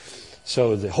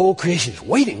 So the whole creation is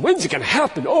waiting. When's it going to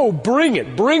happen? Oh, bring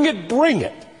it, bring it, bring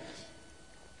it.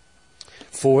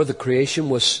 For the creation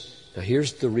was, now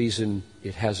here's the reason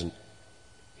it hasn't.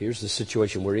 Here's the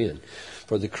situation we're in.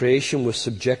 For the creation was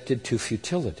subjected to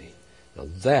futility. Now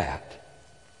that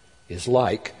is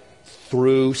like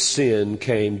through sin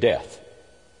came death.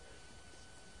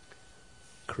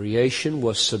 Creation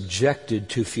was subjected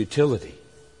to futility.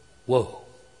 Whoa.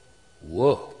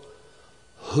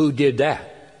 Who did that?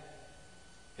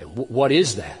 And what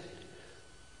is that?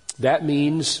 That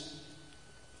means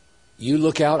you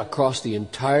look out across the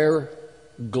entire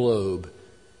globe,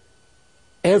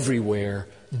 everywhere,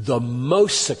 the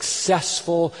most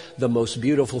successful, the most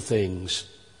beautiful things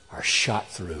are shot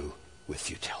through with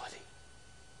futility.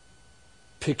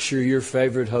 Picture your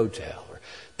favorite hotel, or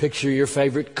picture your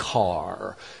favorite car,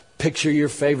 or picture your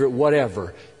favorite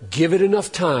whatever. Give it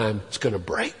enough time, it's going to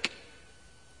break.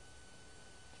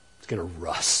 It's going to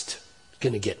rust. It's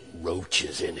going to get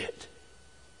roaches in it.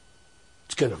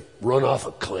 It's going to run off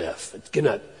a cliff.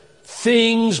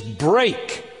 Things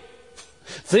break.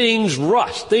 Things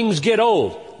rust. Things get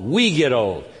old. We get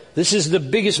old. This is the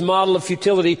biggest model of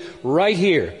futility right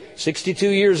here. 62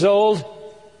 years old.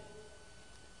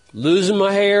 Losing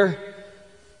my hair.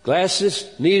 Glasses.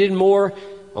 Needed more.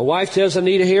 My wife tells I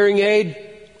need a hearing aid.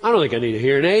 I don't think I need a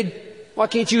hearing aid. Why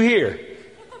can't you hear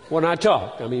when I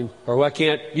talk? Or why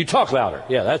can't you talk louder?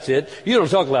 Yeah, that's it. You don't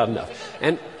talk loud enough.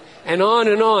 And and on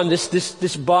and on.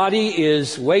 This body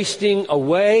is wasting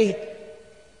away.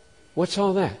 What's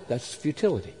all that? That's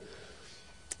futility.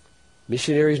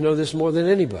 Missionaries know this more than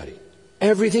anybody.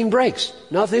 Everything breaks.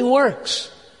 Nothing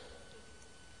works.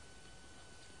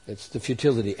 It's the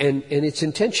futility. And it's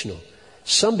intentional.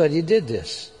 Somebody did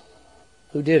this.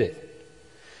 Who did it?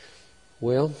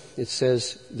 Well, it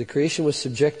says the creation was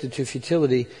subjected to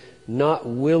futility not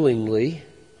willingly.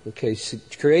 Okay, so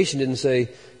creation didn't say,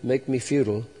 make me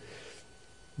futile.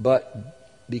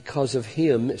 But because of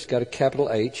Him, it's got a capital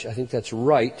H. I think that's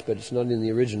right, but it's not in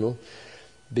the original.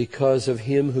 Because of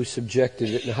Him who subjected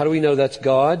it. Now, how do we know that's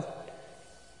God?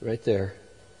 Right there.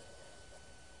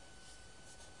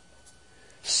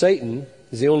 Satan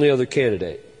is the only other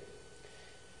candidate.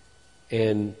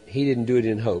 And he didn't do it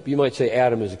in hope. You might say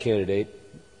Adam is a candidate.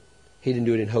 He didn't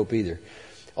do it in hope either.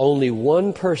 Only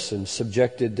one person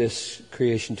subjected this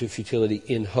creation to futility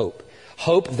in hope.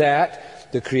 Hope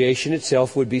that the creation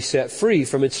itself would be set free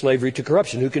from its slavery to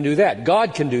corruption. Who can do that?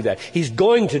 God can do that. He's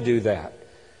going to do that.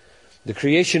 The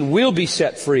creation will be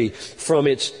set free from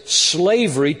its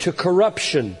slavery to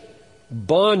corruption.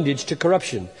 Bondage to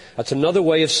corruption. That's another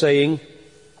way of saying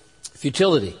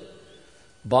futility.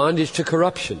 Bondage to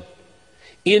corruption.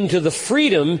 Into the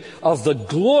freedom of the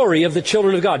glory of the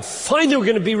children of God. Finally we're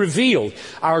going to be revealed.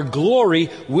 Our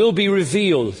glory will be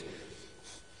revealed.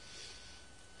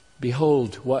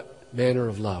 Behold, what manner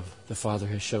of love the Father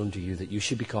has shown to you, that you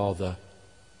should be called the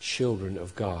children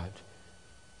of God.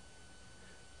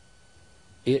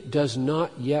 It does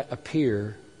not yet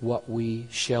appear what we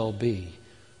shall be,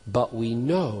 but we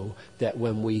know that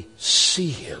when we see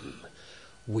Him,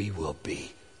 we will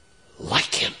be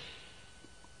like Him.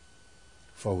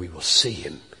 For we will see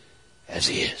Him as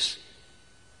He is.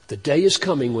 The day is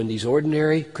coming when these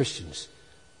ordinary Christians,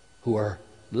 who are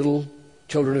little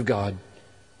children of God,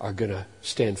 are going to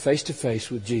stand face to face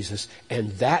with Jesus,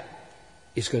 and that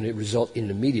is going to result in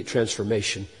an immediate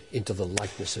transformation into the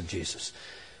likeness of Jesus.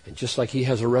 And just like He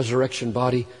has a resurrection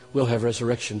body, we'll have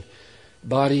resurrection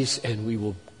bodies, and we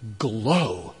will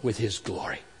glow with His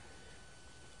glory.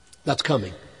 That's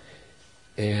coming.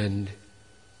 And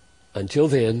until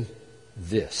then,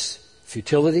 this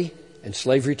futility and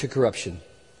slavery to corruption.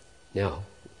 Now,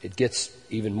 it gets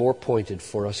even more pointed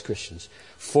for us Christians.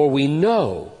 For we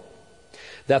know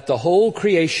that the whole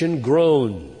creation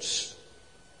groans.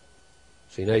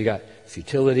 So now you got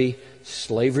futility,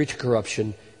 slavery to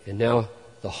corruption, and now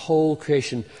the whole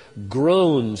creation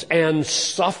groans and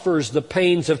suffers the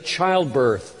pains of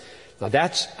childbirth. Now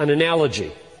that's an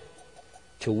analogy.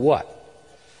 To what?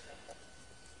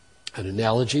 An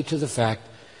analogy to the fact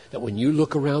that when you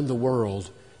look around the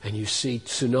world and you see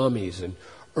tsunamis and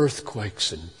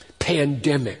earthquakes and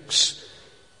pandemics,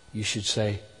 you should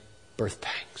say, birth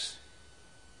pangs.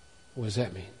 What does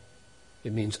that mean?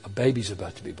 It means a baby's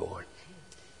about to be born.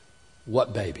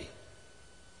 What baby?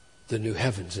 The new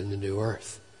heavens and the new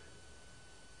earth,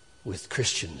 with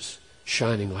Christians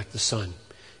shining like the sun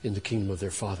in the kingdom of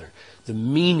their Father. The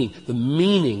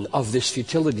meaning of this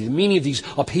futility, the meaning of these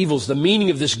upheavals, the meaning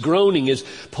of this groaning is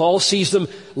Paul sees them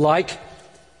like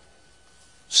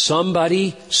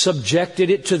somebody subjected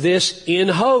it to this in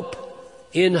hope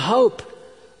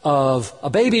of a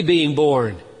baby being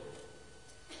born,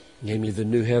 namely the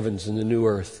new heavens and the new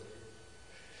earth.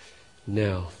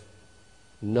 Now,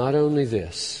 not only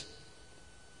this,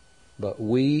 but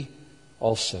we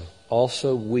also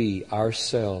we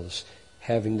ourselves,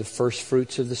 having the first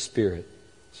fruits of the Spirit.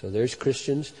 So there's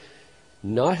Christians,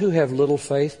 not who have little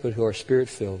faith, but who are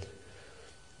Spirit-filled.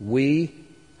 We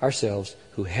ourselves,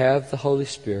 who have the Holy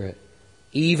Spirit,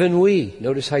 even we.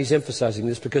 Notice how he's emphasizing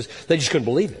this, because they just couldn't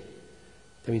believe it.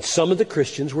 I mean, some of the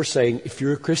Christians were saying, if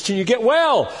you're a Christian, you get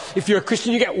well. If you're a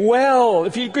Christian, you get well.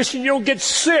 If you're a Christian, you don't get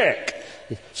sick.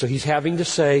 So he's having to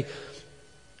say,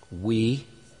 we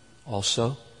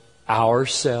also,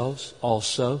 ourselves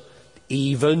also,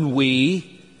 even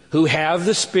we who have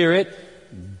the Spirit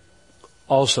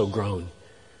also groan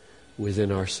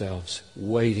within ourselves,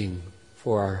 waiting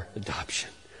for our adoption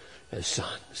as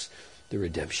sons, the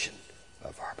redemption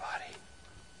of our body.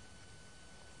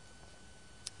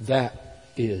 That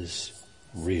is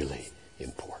really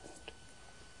important.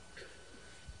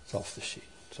 It's off the sheet.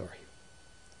 Sorry.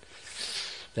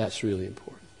 That's really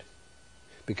important.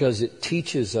 Because it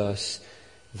teaches us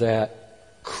that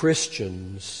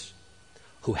Christians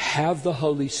who have the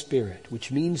Holy Spirit,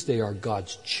 which means they are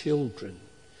God's children,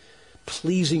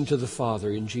 pleasing to the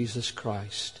Father in Jesus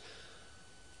Christ,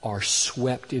 are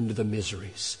swept into the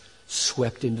miseries,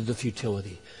 swept into the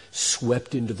futility,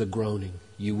 swept into the groaning.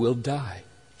 You will die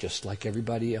just like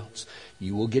everybody else.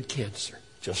 You will get cancer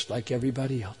just like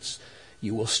everybody else.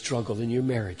 You will struggle in your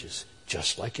marriages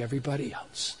just like everybody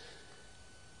else.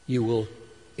 You will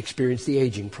experience the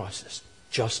aging process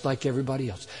just like everybody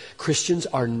else. Christians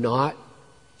are not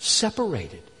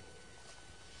separated.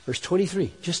 Verse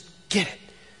 23, just get it.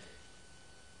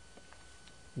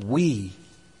 We,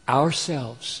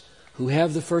 ourselves, who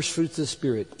have the first fruits of the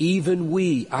Spirit, even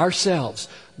we, ourselves,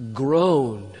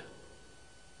 groan.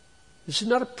 This is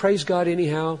not a praise God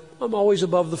anyhow. I'm always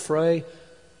above the fray.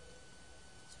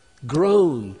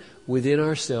 Groan within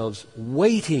ourselves,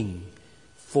 waiting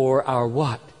for our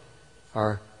what?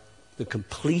 The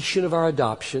completion of our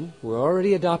adoption. We're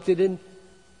already adopted in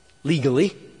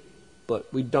legally,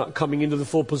 but we're not coming into the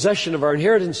full possession of our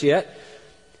inheritance yet.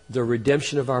 The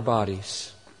redemption of our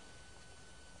bodies.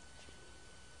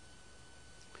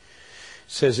 It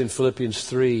says in Philippians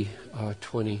 3,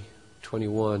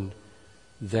 21,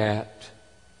 that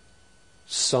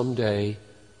someday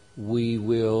we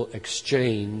will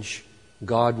exchange,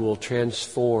 God will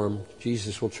transform,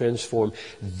 Jesus will transform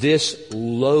this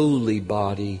lowly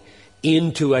body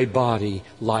into a body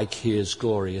like His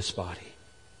glorious body.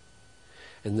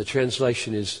 And the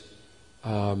translation is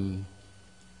body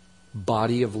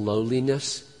of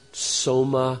lowliness,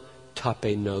 soma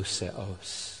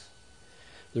tapenoseos.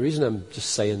 The reason I'm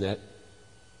just saying that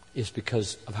is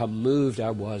because of how moved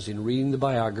I was in reading the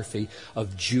biography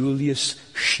of Julius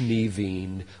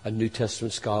Schneewien, a New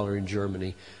Testament scholar in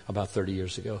Germany, about 30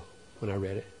 years ago when I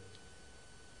read it.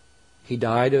 He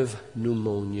died of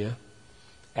pneumonia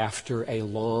after a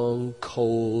long,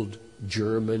 cold,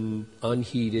 German,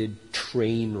 unheated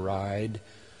train ride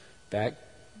back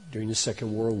during the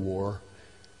Second World War.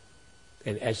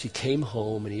 And as he came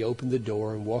home and he opened the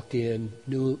door and walked in,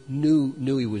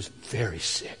 knew he was very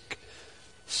sick,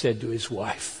 said to his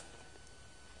wife,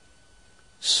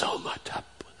 Soma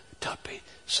tape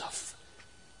saf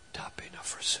tape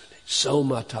nafrasune.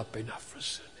 Soma tape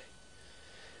nafrasune.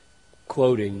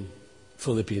 Quoting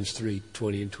Philippians 3,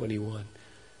 20 and 21.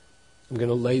 I'm going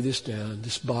to lay this down.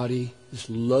 This body, this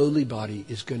lowly body,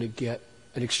 is going to get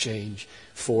an exchange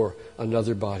for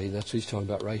another body. That's what he's talking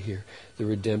about right here. The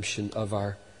redemption of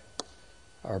our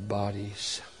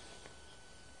bodies.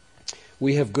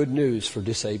 We have good news for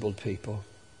disabled people.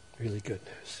 Really good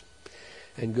news.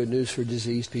 And good news for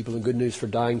diseased people and good news for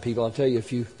dying people. I'll tell you,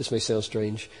 this may sound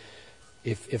strange.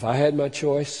 If I had my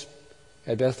choice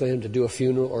at Bethlehem to do a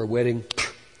funeral or a wedding,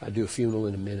 I'd do a funeral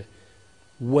in a minute.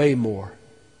 Way more.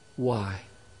 Why?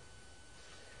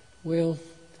 Well,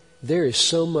 there is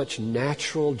so much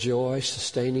natural joy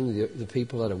sustaining the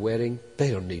people at a wedding.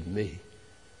 They don't need me.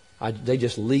 They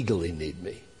just legally need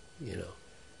me,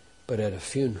 But at a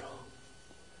funeral,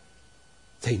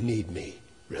 they need me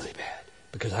really bad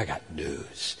because I got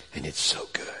news and it's so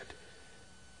good.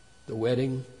 The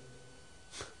wedding,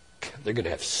 they're going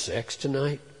to have sex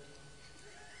tonight.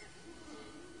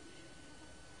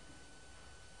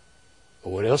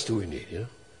 Well, what else do we need,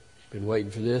 Been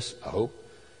waiting for this, I hope,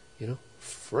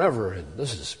 forever. And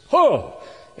this is, it's beautiful.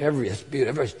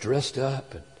 Everybody's dressed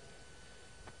up.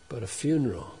 But a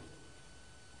funeral.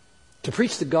 To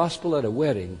preach the gospel at a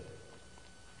wedding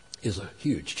is a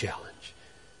huge challenge.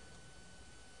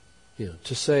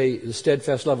 To say the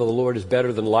steadfast love of the Lord is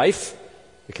better than life,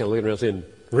 you kind of look around saying,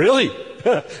 really?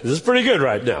 This is pretty good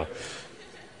right now.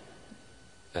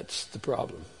 That's the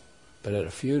problem. But at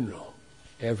a funeral,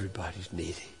 everybody's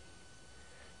needy.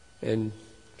 And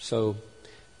so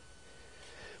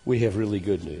we have really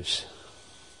good news.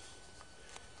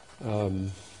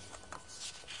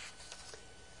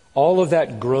 All of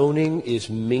that groaning is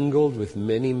mingled with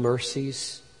many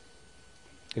mercies.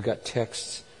 I've got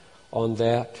texts on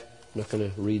that. I'm not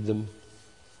going to read them.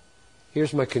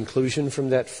 Here's my conclusion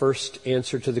from that first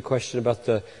answer to the question about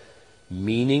the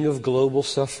meaning of global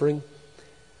suffering.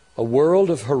 A world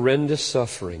of horrendous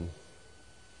suffering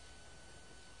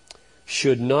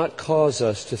should not cause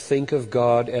us to think of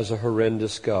God as a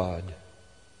horrendous God,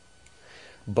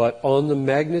 but of the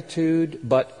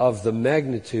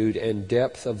magnitude and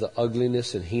depth of the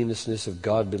ugliness and heinousness of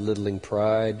God-belittling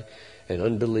pride and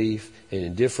unbelief and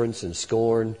indifference and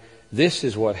scorn. This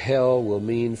is what hell will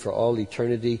mean for all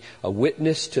eternity, a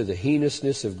witness to the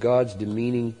heinousness of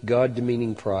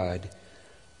God-demeaning pride.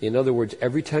 In other words,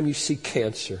 every time you see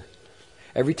cancer,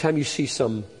 every time you see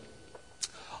some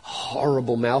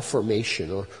horrible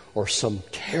malformation or some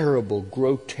terrible,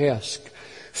 grotesque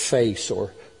face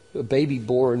or a baby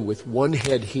born with one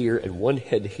head here and one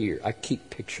head here. I keep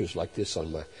pictures like this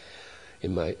on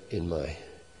in my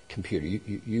computer.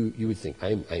 You would think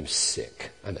I'm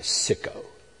sick. I'm a sicko.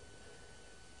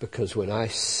 Because when I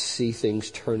see things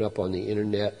turn up on the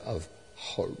internet of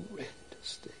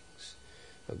horrendous things,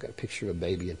 I've got a picture of a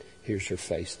baby, and here's her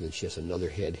face, and then she has another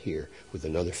head here with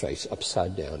another face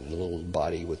upside down and a little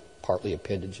body with partly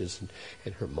appendages,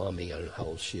 and her mommy, I don't know how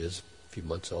old she is, a few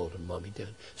months old, and mommy down,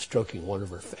 stroking one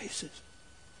of her faces.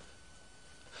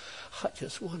 I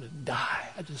just want to die.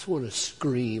 I just want to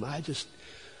scream.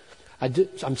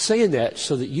 I'm saying that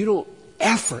so that you don't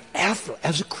ever,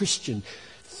 as a Christian,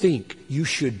 think you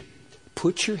should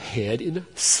put your head in the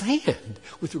sand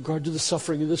with regard to the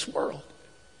suffering of this world.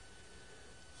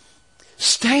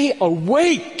 Stay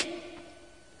awake.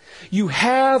 You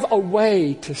have a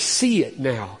way to see it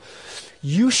now.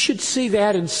 You should see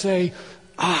that and say,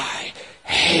 I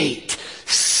hate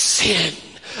sin.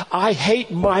 I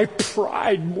hate my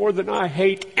pride more than I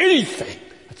hate anything.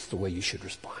 That's the way you should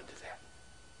respond to that.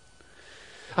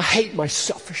 I hate my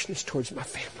selfishness towards my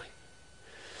family.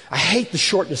 I hate the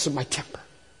shortness of my temper.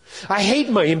 I hate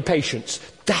my impatience.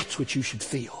 That's what you should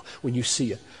feel when you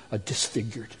see a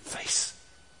disfigured face.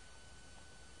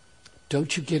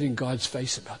 Don't you get in God's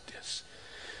face about this.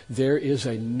 There is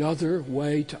another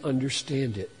way to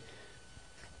understand it.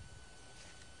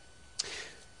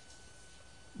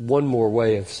 One more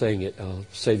way of saying it. I'll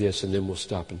say this and then we'll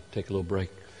stop and take a little break.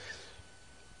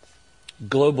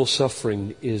 Global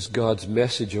suffering is God's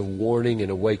message of warning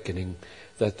and awakening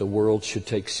that the world should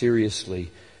take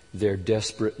seriously their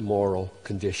desperate moral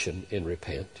condition and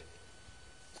repent.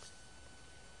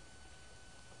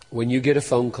 When you get a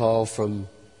phone call from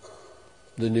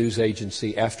the news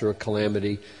agency after a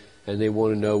calamity and they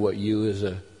want to know what you as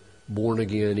a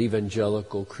born-again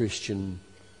evangelical Christian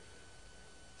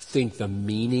think the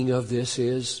meaning of this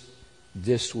is,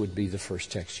 this would be the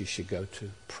first text you should go to,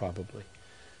 probably.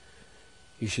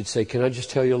 You should say, can I just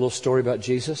tell you a little story about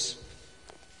Jesus?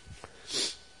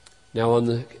 Now on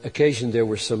the occasion there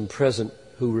were some present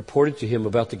who reported to him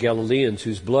about the Galileans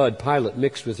whose blood Pilate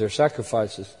mixed with their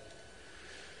sacrifices.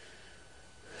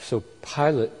 So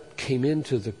Pilate came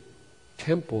into the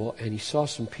temple and he saw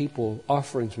some people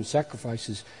offering some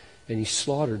sacrifices, and he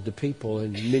slaughtered the people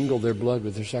and mingled their blood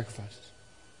with their sacrifices.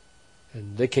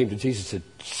 And they came to Jesus and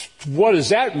said, what does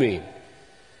that mean?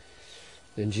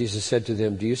 Then Jesus said to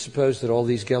them, do you suppose that all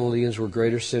these Galileans were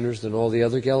greater sinners than all the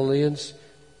other Galileans?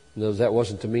 No, that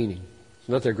wasn't the meaning. It's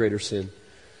not their greater sin.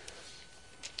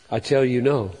 I tell you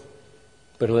no.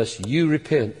 But unless you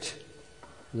repent,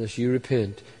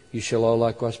 you shall all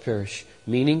likewise perish.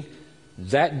 Meaning,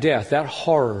 that death, that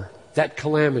horror, that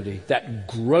calamity, that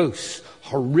gross,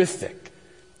 horrific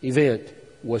event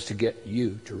was to get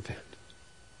you to repent.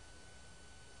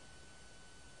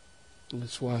 And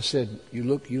that's why I said, you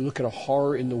look at a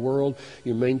horror in the world,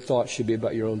 your main thought should be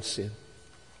about your own sin.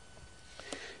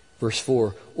 Verse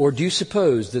 4, or do you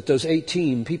suppose that those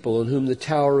 18 people on whom the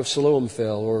Tower of Siloam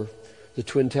fell, or the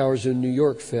Twin Towers in New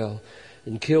York fell,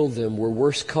 and killed them were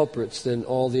worse culprits than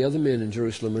all the other men in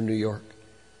Jerusalem or New York?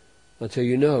 I'll tell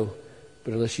you no,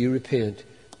 but unless you repent,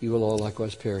 you will all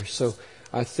likewise perish. So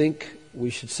I think we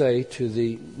should say to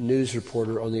the news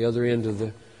reporter on the other end of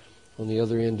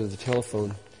the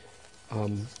telephone,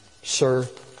 sir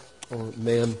or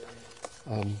ma'am,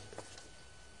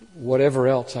 whatever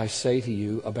else I say to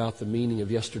you about the meaning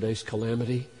of yesterday's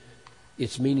calamity,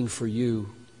 its meaning for you,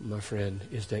 my friend,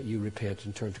 is that you repent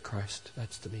and turn to Christ.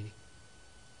 That's the meaning.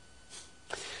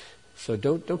 So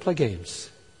don't play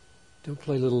games. Don't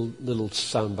play little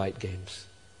soundbite games.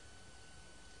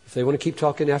 If they want to keep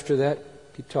talking after that,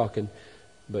 keep talking,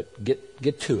 but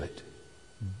get to it.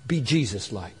 Be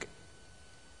Jesus-like.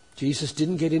 Jesus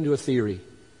didn't get into a theory,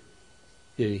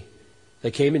 did he?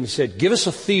 They came in and said, give us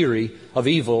a theory of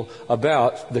evil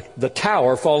about the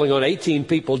tower falling on 18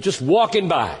 people just walking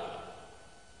by.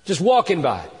 Just walking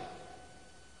by.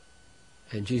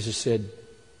 And Jesus said,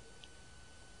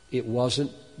 it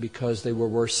wasn't because they were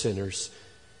worse sinners.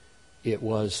 It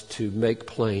was to make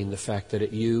plain the fact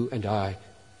that you and I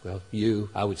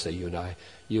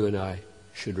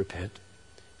should repent,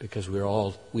 because we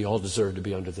all deserve to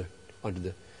be under the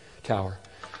tower.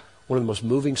 One of the most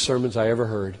moving sermons I ever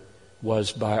heard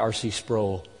was by R.C.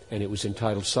 Sproul, and it was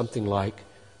entitled something like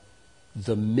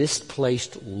The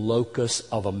Misplaced Locus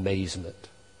of Amazement.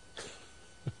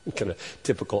 Kind of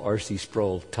typical R.C.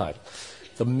 Sproul title.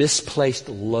 The Misplaced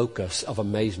Locus of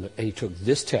Amazement. And he took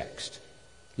this text,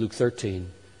 Luke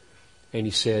 13, and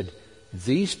he said,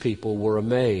 these people were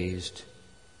amazed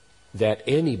that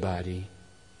anybody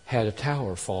had a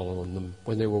tower fall on them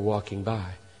when they were walking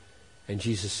by. And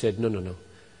Jesus said, no.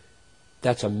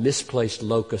 That's a misplaced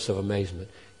locus of amazement.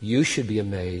 You should be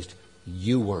amazed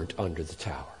you weren't under the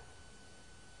tower.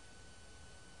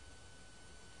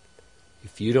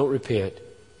 If you don't repent,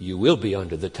 you will be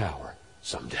under the tower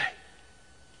someday.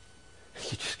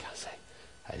 You just got to say,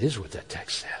 that is what that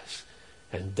text says.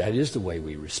 And that is the way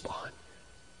we respond.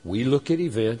 We look at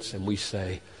events and we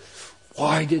say,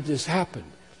 why did this happen?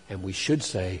 And we should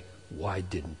say, why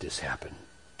didn't this happen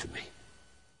to me?